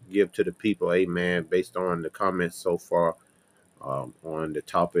to give to the people? Amen. Based on the comments so far. On the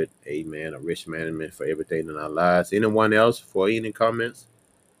topic, amen, of risk management for everything in our lives. Anyone else for any comments?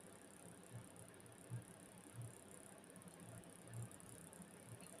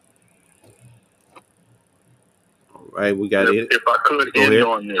 All right, we got it. If I could Go end ahead.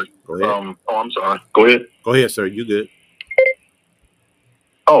 on this. Go ahead. I'm sorry. Go ahead. Go ahead, sir. You good?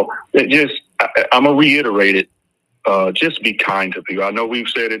 Oh, I'm gonna reiterate it. Just be kind to people. I know we've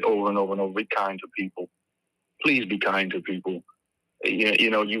said it over and over and over. Be kind to people. Please be kind to people.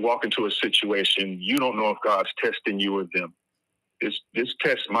 You walk into a situation, you don't know if God's testing you or them. This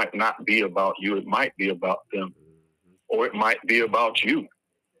test might not be about you. It might be about them, or it might be about you.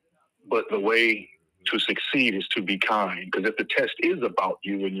 But the way to succeed is to be kind. Because if the test is about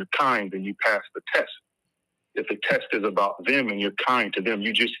you and you're kind, then you pass the test. If the test is about them and you're kind to them,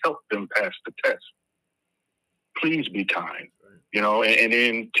 you just help them pass the test. Please be kind. And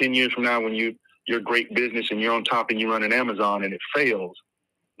then 10 years from now, when you're a great business and you're on top and you run an Amazon and it fails,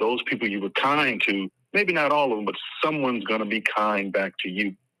 those people you were kind to, maybe not all of them, but someone's going to be kind back to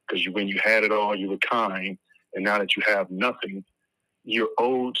you. Because when you had it all, you were kind. And now that you have nothing, you're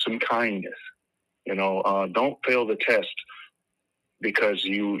owed some kindness. Don't fail the test because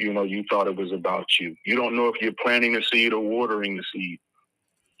you thought it was about you. You don't know if you're planting the seed or watering the seed.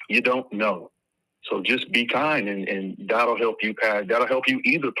 You don't know. So just be kind, and that'll help you pass. That'll help you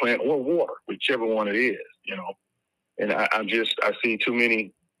either plant or water, whichever one it is. And I see too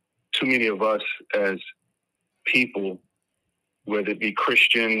many of us as people, whether it be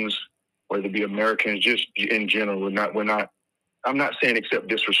Christians, whether it be Americans, just in general. We're not. I'm not saying accept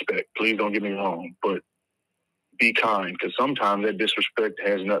disrespect. Please don't get me wrong, but be kind, because sometimes that disrespect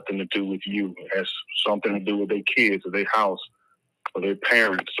has nothing to do with you. It has something to do with their kids or their house or their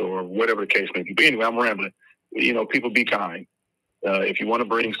parents or whatever the case may be. But anyway, I'm rambling. People, be kind. If you want to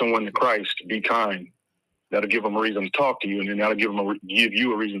bring someone to Christ, be kind. That'll give them a reason to talk to you, and then that'll give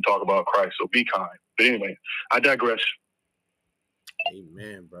you a reason to talk about Christ. So be kind. But anyway, I digress.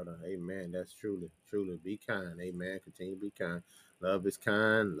 Amen, brother. Amen. That's truly be kind. Amen. Continue to be kind. Love is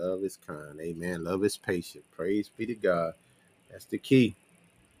kind. Love is kind. Amen. Love is patient. Praise be to God. That's the key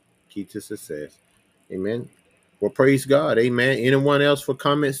to success. Amen. Well, praise God. Amen. Anyone else for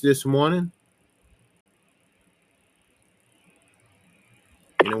comments this morning?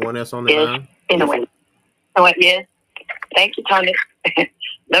 Anyone else on the line? Anyway. Yes. Thank you, Tony.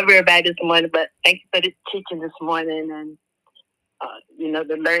 Love everybody this morning, but thank you for the teaching this morning and,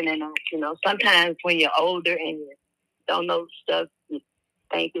 the learning. Sometimes when you're older and you don't know stuff, you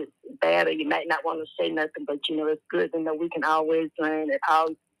think it's bad or you might not want to say nothing, but, it's good to know we can always learn at all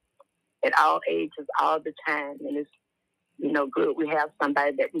ages, all the time. And it's, good we have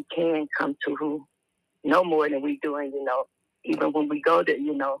somebody that we can come to who know more than we do. And, even when we go to,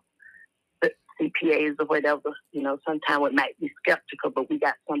 CPAs or whatever, sometimes we might be skeptical, but we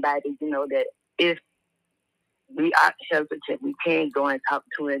got somebody, that if we are hesitant, we can go and talk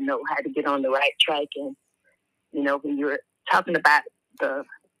to and know how to get on the right track. And, when you're talking about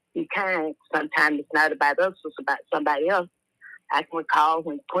be kind, sometimes it's not about us, it's about somebody else. I can recall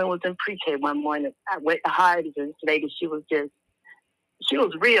when Quinn was in pre-K one morning, I went to Hardy, and this lady, she was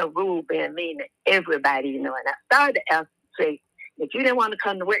real rude, being mean to everybody, and I started to ask, say, if you didn't want to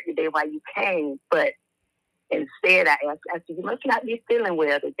come to work today, why you came? But instead, I asked, you must not be feeling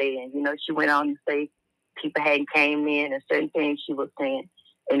well today. And, she went on to say people hadn't came in and certain things she was saying.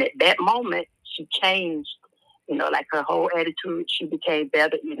 And at that moment, she changed, like her whole attitude. She became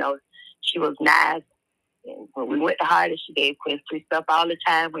better. She was nice. And when we went to Hardy, she gave Quinn free stuff all the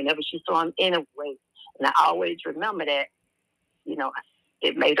time whenever she saw him anyway. And I always remember that,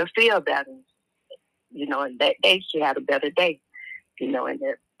 it made her feel better. And that day she had a better day. And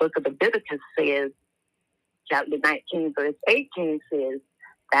the book of Leviticus says, chapter 19, verse 18 says,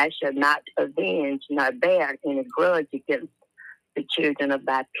 thou shalt not avenge nor bear any grudge against the children of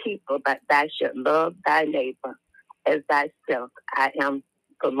thy people, but thou shalt love thy neighbor as thyself. I am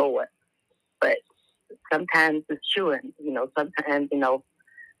the Lord. But sometimes it's true, and sometimes a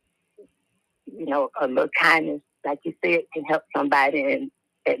little kindness, like you said, can help somebody. And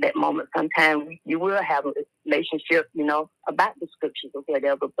at that moment, sometimes you will have a relationship, about the scriptures or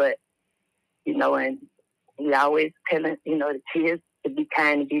whatever. But and we always telling the kids to be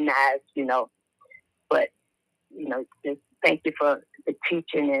kind and be nice, But just thank you for the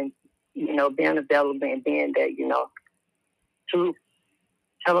teaching and being available and being there, to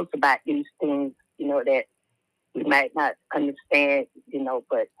tell us about these things, that we might not understand,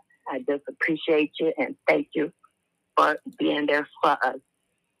 but I just appreciate you and thank you for being there for us.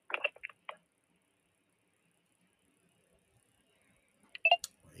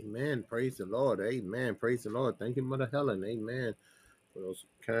 Amen. Praise the Lord. Amen. Praise the Lord. Thank you, Mother Helen. Amen. For those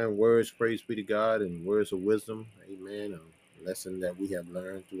kind words. Praise be to God, and words of wisdom. Amen. A lesson that we have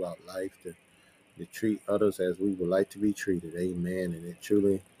learned throughout life to treat others as we would like to be treated. Amen. And it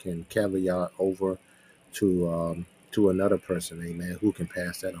truly can caveat over to another person. Amen. Who can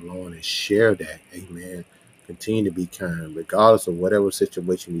pass that along and share that. Amen. Continue to be kind, regardless of whatever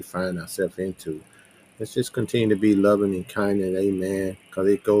situation we find ourselves into. Let's just continue to be loving and kind, and amen, because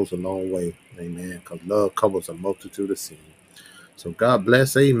it goes a long way. Amen. Because love covers a multitude of sin. So God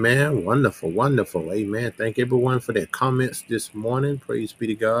bless. Amen. Wonderful, wonderful. Amen. Thank everyone for their comments this morning. Praise be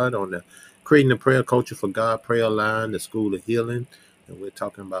to God on the Creating the Prayer Culture for God Prayerline, the School of Healing. And we're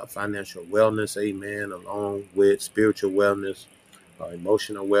talking about financial wellness. Amen. Along with spiritual wellness,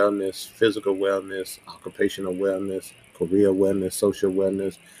 emotional wellness, physical wellness, occupational wellness, career wellness, social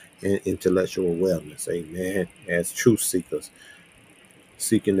wellness, and intellectual wellness. Amen. As truth seekers,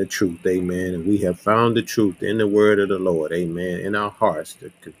 seeking the truth. Amen. And we have found the truth in the word of the Lord. Amen. In our hearts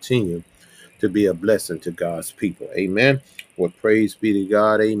to continue to be a blessing to God's people. Amen. Well, praise be to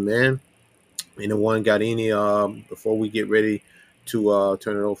God. Amen. Anyone got any before we get ready to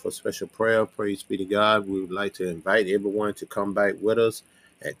turn it over for special prayer. Praise be to God. We would like to invite everyone to come back with us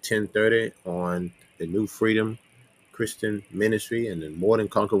at 10:30 on the New Freedom Christian Ministry and the More Than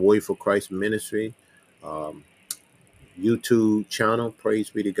Conquer Warrior for Christ Ministry YouTube channel. Praise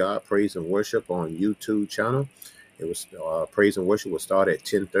be to God. Praise and worship on YouTube channel. It was praise and worship will start at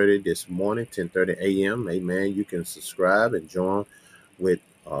 10:30 this morning, 10:30 a.m. Amen. You can subscribe and join with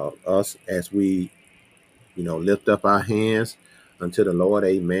us as we lift up our hands unto the Lord,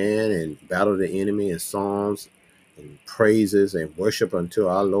 amen, and battle the enemy in psalms and praises and worship unto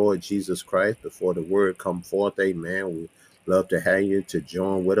our Lord Jesus Christ before the word come forth, amen. We love to have you to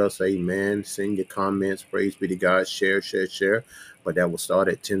join with us, amen. Send your comments, praise be to God, share. But that will start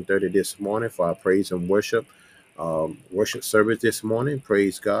at 10:30 this morning for our praise and worship service this morning,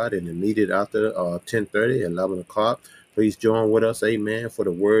 praise God, and immediate after 10:30, 11 o'clock. Please join with us, amen, for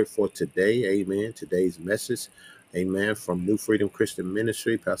the word for today, amen. Today's message, amen, from New Freedom Christian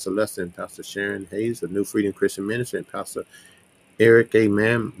Ministry, Pastor Lester and Pastor Sharon Hayes of New Freedom Christian Ministry, and Pastor Eric,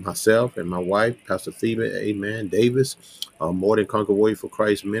 amen, myself and my wife, Pastor Phoebe, amen, Davis, More Than Conquer Warrior for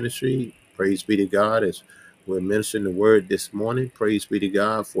Christ Ministry. Praise be to God as we're ministering the word this morning. Praise be to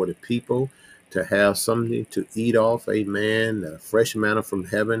God for the people to have something to eat off, amen. Fresh manna from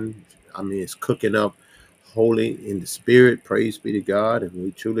heaven. I mean, it's cooking up holy in the spirit. Praise be to God. And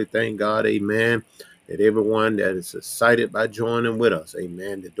we truly thank God, amen, that everyone that is excited by joining with us,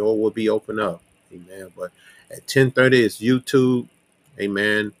 amen, the door will be open up, amen. But at 10:30 is YouTube,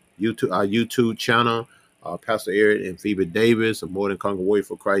 amen. Our YouTube channel, Pastor Eric and Phoebe Davis of More Than Conquer Warrior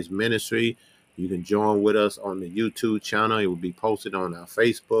for Christ Ministry. You can join with us on the YouTube channel. It will be posted on our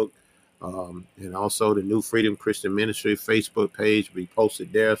Facebook. And also the New Freedom Christian Ministry Facebook page will be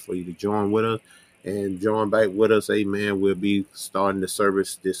posted there for you to join with us and join back with us. Amen. We'll be starting the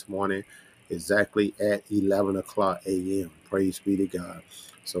service this morning exactly at 11 o'clock a.m. Praise be to God.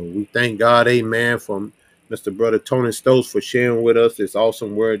 So we thank God, amen, from Mr. Brother Tony Stokes for sharing with us this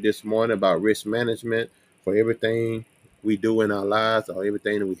awesome word this morning about risk management for everything we do in our lives or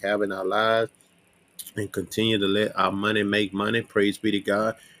everything that we have in our lives, and continue to let our money make money. Praise be to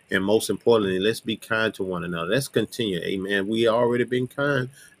God. And most importantly, let's be kind to one another. Let's continue. Amen. We already been kind.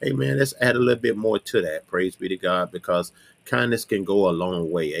 Amen. Let's add a little bit more to that. Praise be to God, because kindness can go a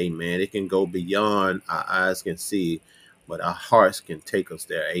long way. Amen. It can go beyond our eyes can see, but our hearts can take us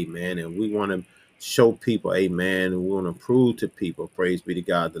there. Amen. And we want to show people, amen. And we want to prove to people, praise be to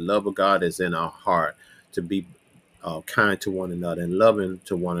God, the love of God is in our heart to be kind to one another and loving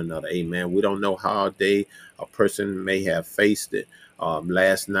to one another. Amen. We don't know how a person may have faced it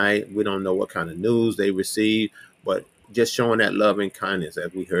last night. We don't know what kind of news they received, but just showing that love and kindness,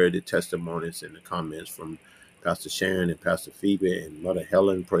 as we heard the testimonies and the comments from Pastor Sharon and Pastor Phoebe and Mother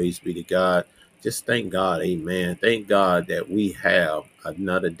Helen. Praise be to God. Just thank God, amen. Thank God that we have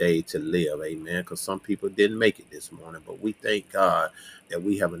another day to live, amen, because some people didn't make it this morning, but we thank God that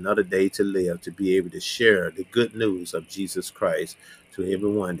we have another day to live to be able to share the good news of Jesus Christ to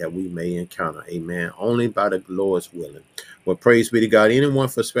everyone that we may encounter, amen, only by the Lord's willing. Well, praise be to God. Anyone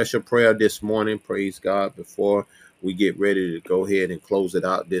for special prayer this morning? Praise God. Before we get ready to go ahead and close it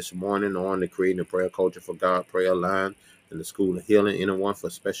out this morning on the Creating a Prayer Culture for God prayer line in the School of Healing. Anyone for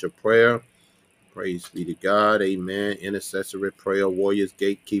special prayer? Praise be to God. Amen. Intercessory prayer warriors,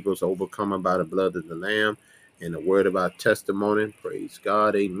 gatekeepers, overcoming by the blood of the Lamb and the word of our testimony. Praise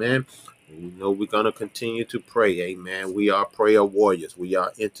God. Amen. And we know we're going to continue to pray. Amen. We are prayer warriors. We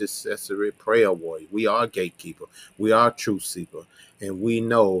are intercessory prayer warriors. We are gatekeeper. We are truth seeker. And we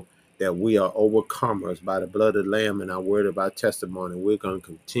know that we are overcomers by the blood of the Lamb and our word of our testimony. We're going to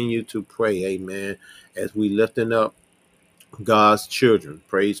continue to pray. Amen. As we lifting up God's children.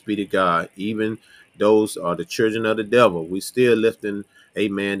 Praise be to God. Even those are the children of the devil. We still lifting,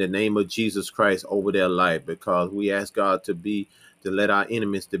 amen, the name of Jesus Christ over their life, because we ask God to let our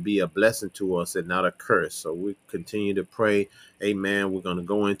enemies to be a blessing to us and not a curse. So we continue to pray. Amen. We're going to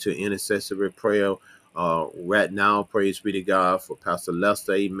go into intercessory prayer right now. Praise be to God for Pastor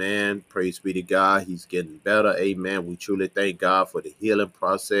Lester. Amen. Praise be to God. He's getting better. Amen. We truly thank God for the healing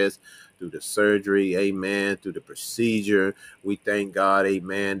process through the surgery. Amen. Through the procedure. We thank God,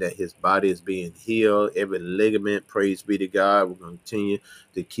 amen, that his body is being healed. Every ligament, praise be to God. We're going to continue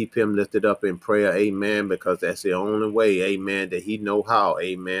to keep him lifted up in prayer, amen, because that's the only way, amen, that he know how,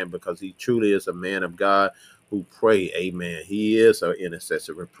 amen, because he truly is a man of God who pray, amen. He is an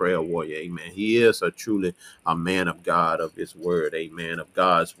intercessory prayer warrior, amen. He is truly a man of God, of his word, amen, of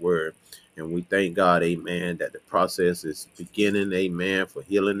God's word. And we thank God, amen, that the process is beginning, amen, for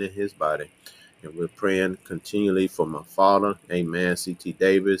healing in his body. And we're praying continually for my father, amen, C.T.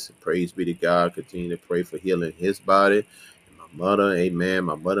 Davis. Praise be to God. Continue to pray for healing his body. And my mother, amen,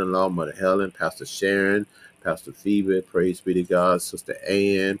 my mother-in-law, Mother Helen, Pastor Sharon, Pastor Phoebe, praise be to God, Sister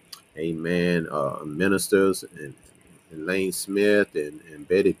Ann, amen, ministers, and Lane Smith, and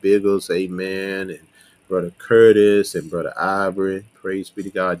Betty Biggles, amen, and Brother Curtis, and Brother Ivory, praise be to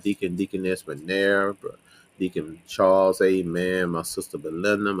God, Deaconess McNair, Deacon Charles, amen, my sister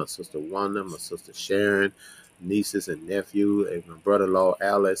Belinda, my sister Wanda, my sister Sharon, nieces and nephew, and my brother-in-law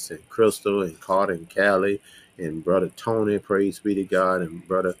Alice, and Crystal, and Carter, and Callie, and Brother Tony, praise be to God, and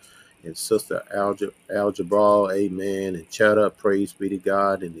Brother and Sister Algebra, amen, and Cheddar, praise be to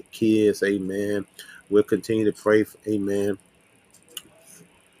God, and the kids, amen. We'll continue to pray, amen,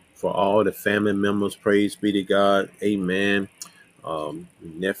 for all the family members, praise be to God, amen.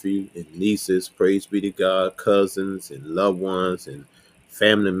 Nephew and nieces, praise be to God, cousins and loved ones and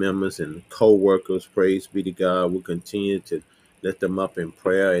family members and co-workers, praise be to God. We'll continue to lift them up in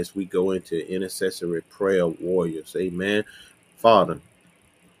prayer as we go into intercessory prayer warriors, amen. Father,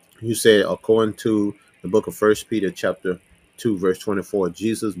 you said, according to the book of First Peter chapter 2, verse 24,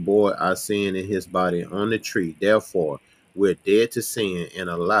 Jesus bore our sin in his body on the tree. Therefore, we're dead to sin and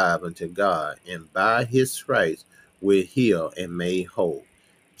alive unto God, and by his stripes we're healed and made whole.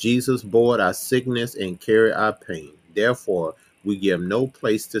 Jesus bore our sickness and carried our pain. Therefore, we give no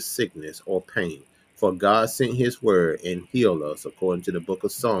place to sickness or pain. For God sent his word and healed us, according to the book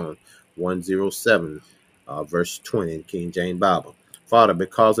of Psalms 107, verse 20 in King James Bible. Father,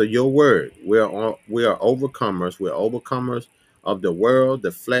 because of your word, we are overcomers. We're overcomers of the world,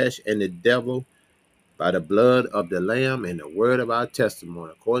 the flesh, and the devil by the blood of the Lamb and the word of our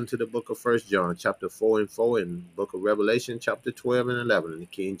testimony, according to the book of 1 John, chapter 4:4, and the book of Revelation, chapter 12 and 11 in the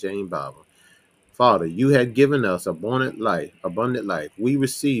King James Bible. Father, you have given us abundant life, abundant life. We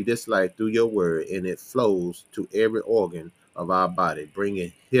receive this life through your word, and it flows to every organ of our body,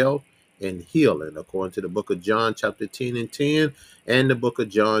 bringing health and healing, according to the book of John, chapter 10 and 10, and the book of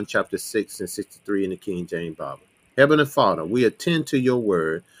John, chapter 6 and 63 in the King James Bible. Heavenly Father, we attend to your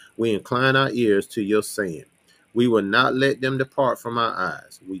word. We incline our ears to your saying. We will not let them depart from our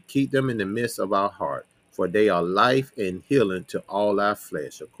eyes. We keep them in the midst of our heart, for they are life and healing to all our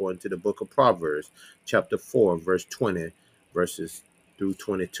flesh, according to the book of Proverbs, chapter 4, verse 20, verses through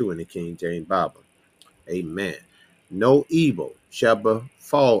 22 in the King James Bible. Amen. No evil shall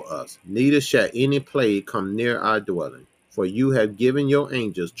befall us, neither shall any plague come near our dwelling. For you have given your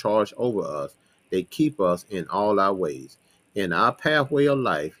angels charge over us. They keep us in all our ways. In our pathway of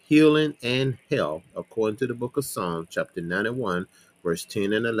life, healing and health, according to the book of Psalms, chapter 91, verse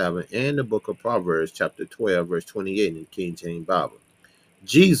 10 and 11, and the book of Proverbs, chapter 12, verse 28 in the King James Bible.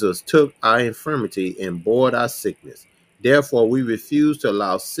 Jesus took our infirmity and bore our sickness. Therefore, we refuse to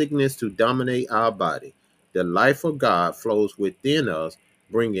allow sickness to dominate our body. The life of God flows within us,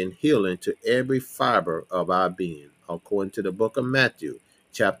 bringing healing to every fiber of our being, according to the book of Matthew,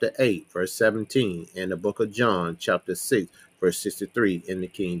 chapter 8, verse 17, and the book of John, chapter 6, verse 63 in the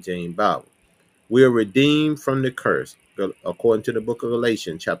King James Bible. We are redeemed from the curse, according to the book of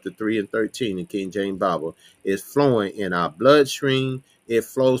Galatians, chapter 3 and 13 in King James Bible. Is flowing in our bloodstream. It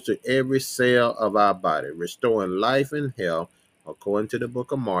flows to every cell of our body, restoring life and health, according to the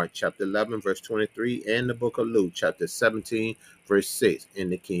book of Mark, chapter 11, verse 23, and the book of Luke, chapter 17, verse 6 in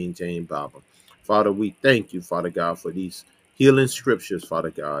the King James Bible. Father, we thank you, Father God, for these healing scriptures, Father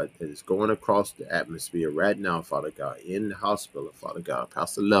God, that is going across the atmosphere right now, Father God, in the hospital, Father God,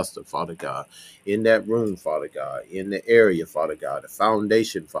 Pastor Lester, Father God, in that room, Father God, in the area, Father God, the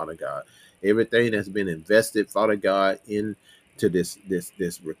foundation, Father God, everything that's been invested, Father God, into this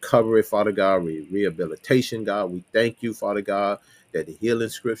recovery, Father God, rehabilitation, God. We thank you, Father God, that the healing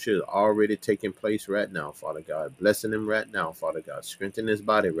scripture is already taking place right now, Father God. Blessing him right now, Father God. Strengthen his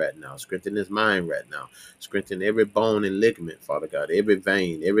body right now. Strengthen his mind right now. Strengthen every bone and ligament, Father God. Every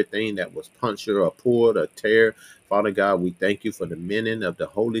vein, everything that was punctured or pulled or tear, Father God. We thank you for the mending of the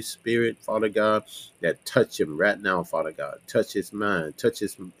Holy Spirit, Father God, that touch him right now, Father God. Touch his mind. Touch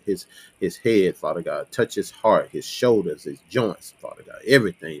his head, Father God. Touch his heart, his shoulders, his joints, Father God.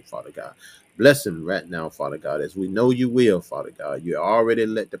 Everything, Father God. Bless him right now, Father God, as we know you will, Father God. You already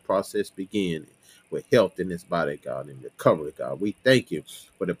let the process begin with health in his body, God, and recovery, God. We thank you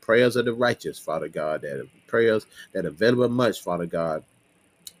for the prayers of the righteous, Father God, that prayers that avail much, Father God,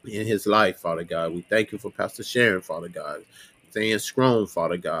 in his life, Father God. We thank you for Pastor Sharon, Father God. staying strong,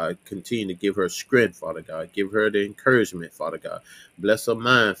 Father God. Continue to give her strength, Father God. Give her the encouragement, Father God. Bless her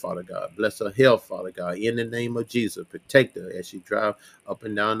mind, Father God. Bless her health, Father God. In the name of Jesus, protect her as she drives up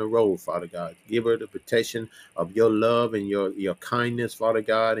and down the road, Father God. Give her the protection of your love and your kindness, Father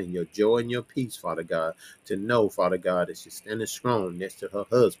God, and your joy and your peace, Father God, to know, Father God, that she's standing strong next to her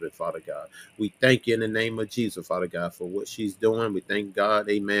husband, Father God. We thank you in the name of Jesus, Father God, for what she's doing. We thank God,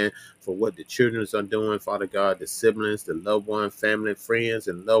 amen, for what the children are doing, Father God, the siblings, the loved ones, family, friends,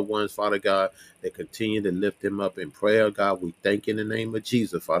 and loved ones, Father God, that continue to lift them up in prayer, God. We thank you in the name of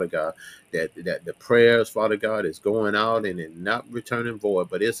Jesus, Father God, that the prayers, Father God, is going out and it not returning void,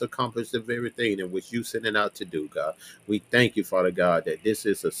 but it's accomplished the very thing in which you sent it out to do, God. We thank you, Father God, that this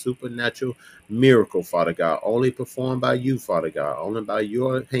is a supernatural miracle, Father God, only performed by you, Father God, only by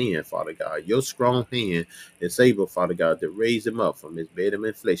your hand, Father God. Your strong hand is able, Father God, to raise him up from his bed of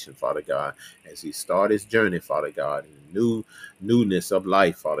affliction, Father God, as he starts his journey, Father God, in newness of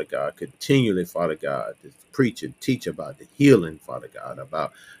life, Father God, continually, Father God, to preach and teach about the healing, Father God,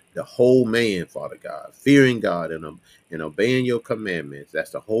 about the whole man, Father God, fearing God and obeying your commandments.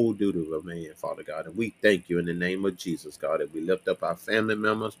 That's the whole duty of a man, Father God. And we thank you in the name of Jesus, God, that we lift up our family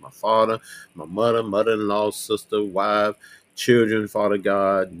members, my father, my mother, mother-in-law, sister, wife, children, Father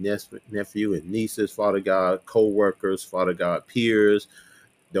God, nephew and nieces, Father God, co-workers, Father God, peers,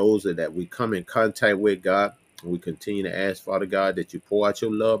 those that we come in contact with, God. We continue to ask, Father God, that you pour out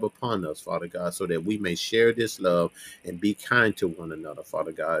your love upon us, Father God, so that we may share this love and be kind to one another,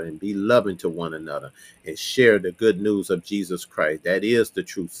 Father God, and be loving to one another and share the good news of Jesus Christ. That is the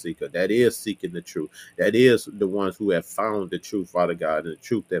truth seeker. That is seeking the truth. That is the ones who have found the truth, Father God, and the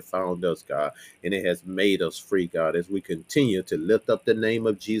truth that found us, God, and it has made us free, God, as we continue to lift up the name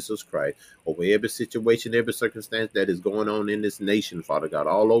of Jesus Christ over every situation, every circumstance that is going on in this nation, Father God,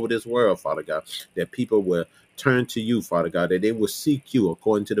 all over this world, Father God, that people will turn to you, Father God, that they will seek you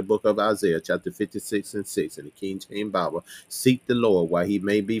according to the book of Isaiah, chapter 56 and 6 in the King James Bible. Seek the Lord while he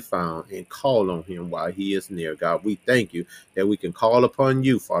may be found and call on him while he is near. God, we thank you that we can call upon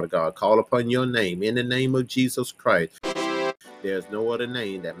you, Father God, call upon your name in the name of Jesus Christ. There's no other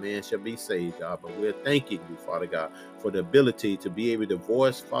name that man shall be saved, God. But we're thanking you, Father God, for the ability to be able to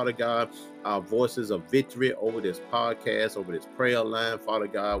voice, Father God, our voices of victory over this podcast, over this prayer line, Father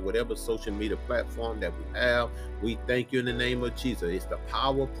God, whatever social media platform that we have. We thank you in the name of Jesus. It's the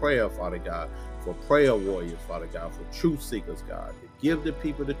power of prayer, Father God, for prayer warriors, Father God, for truth seekers, God, to give the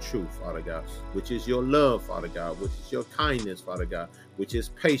people the truth, Father God, which is your love, Father God, which is your kindness, Father God, which is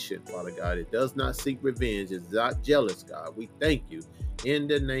patient, Father God. It does not seek revenge. It's not jealous, God. We thank you in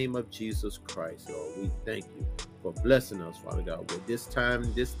the name of Jesus Christ, Lord. We thank you for blessing us, Father God, with this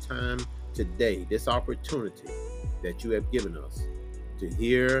time today, this opportunity that you have given us to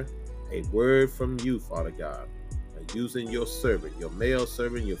hear a word from you, Father God, using your servant, your male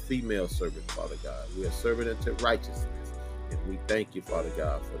servant, your female servant, Father God. We are servant unto righteousness. And we thank you, Father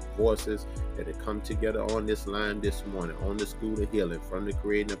God, for the voices that have come together on this line this morning, on the School of Healing, from the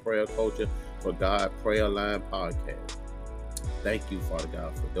Creating a Prayer Culture for God Prayerline podcast. Thank you, Father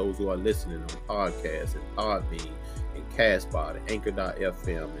God, for those who are listening on podcasts and Podbean and Castbox and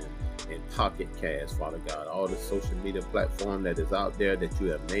Anchor.fm and Pocket Cast, Father God, all the social media platform that is out there that you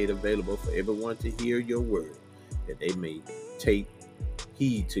have made available for everyone to hear your word, that they may take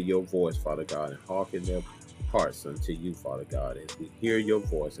heed to your voice, Father God, and hearken their hearts unto you, Father God, as we hear your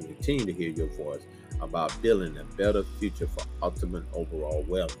voice and continue to hear your voice about building a better future for ultimate overall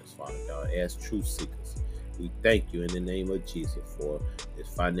wellness, Father God, as truth seekers. We thank you in the name of Jesus for this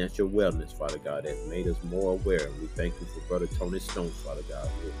financial wellness, Father God, that made us more aware. And we thank you for Brother Tony Stone, Father God,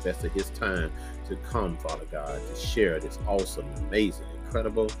 who invested his time to come, Father God, to share this awesome, amazing,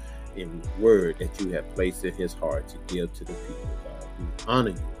 incredible word that you have placed in his heart to give to the people, God. We honor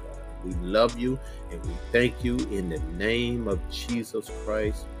you, God. We love you, and we thank you in the name of Jesus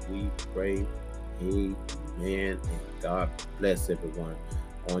Christ. We pray, amen, and God bless everyone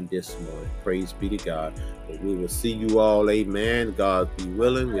on this morning. Praise be to God. But we will see you all, amen. God be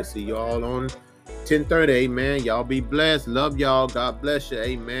willing. We'll see you all on 10:30, amen. Y'all be blessed. Love y'all. God bless you,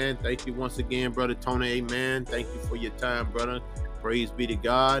 amen. Thank you once again, Brother Tony, amen. Thank you for your time, brother. Praise be to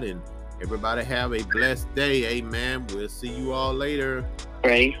God, and everybody have a blessed day, amen. We'll see you all later.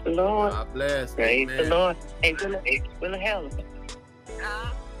 Praise the Lord. God bless. Praise amen. the Lord. Hey, Will it help? Can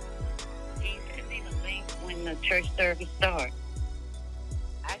you send me the link when the church service starts?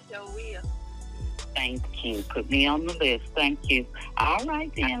 I sure will. Thank you. Put me on the list. Thank you. All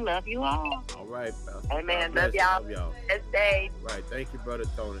right, then. Love you all. All right. Amen. Love y'all. Blessed day. All right. Thank you, Brother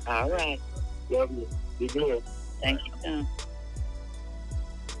Tony. All right. Love you. Be good. Thank you, son.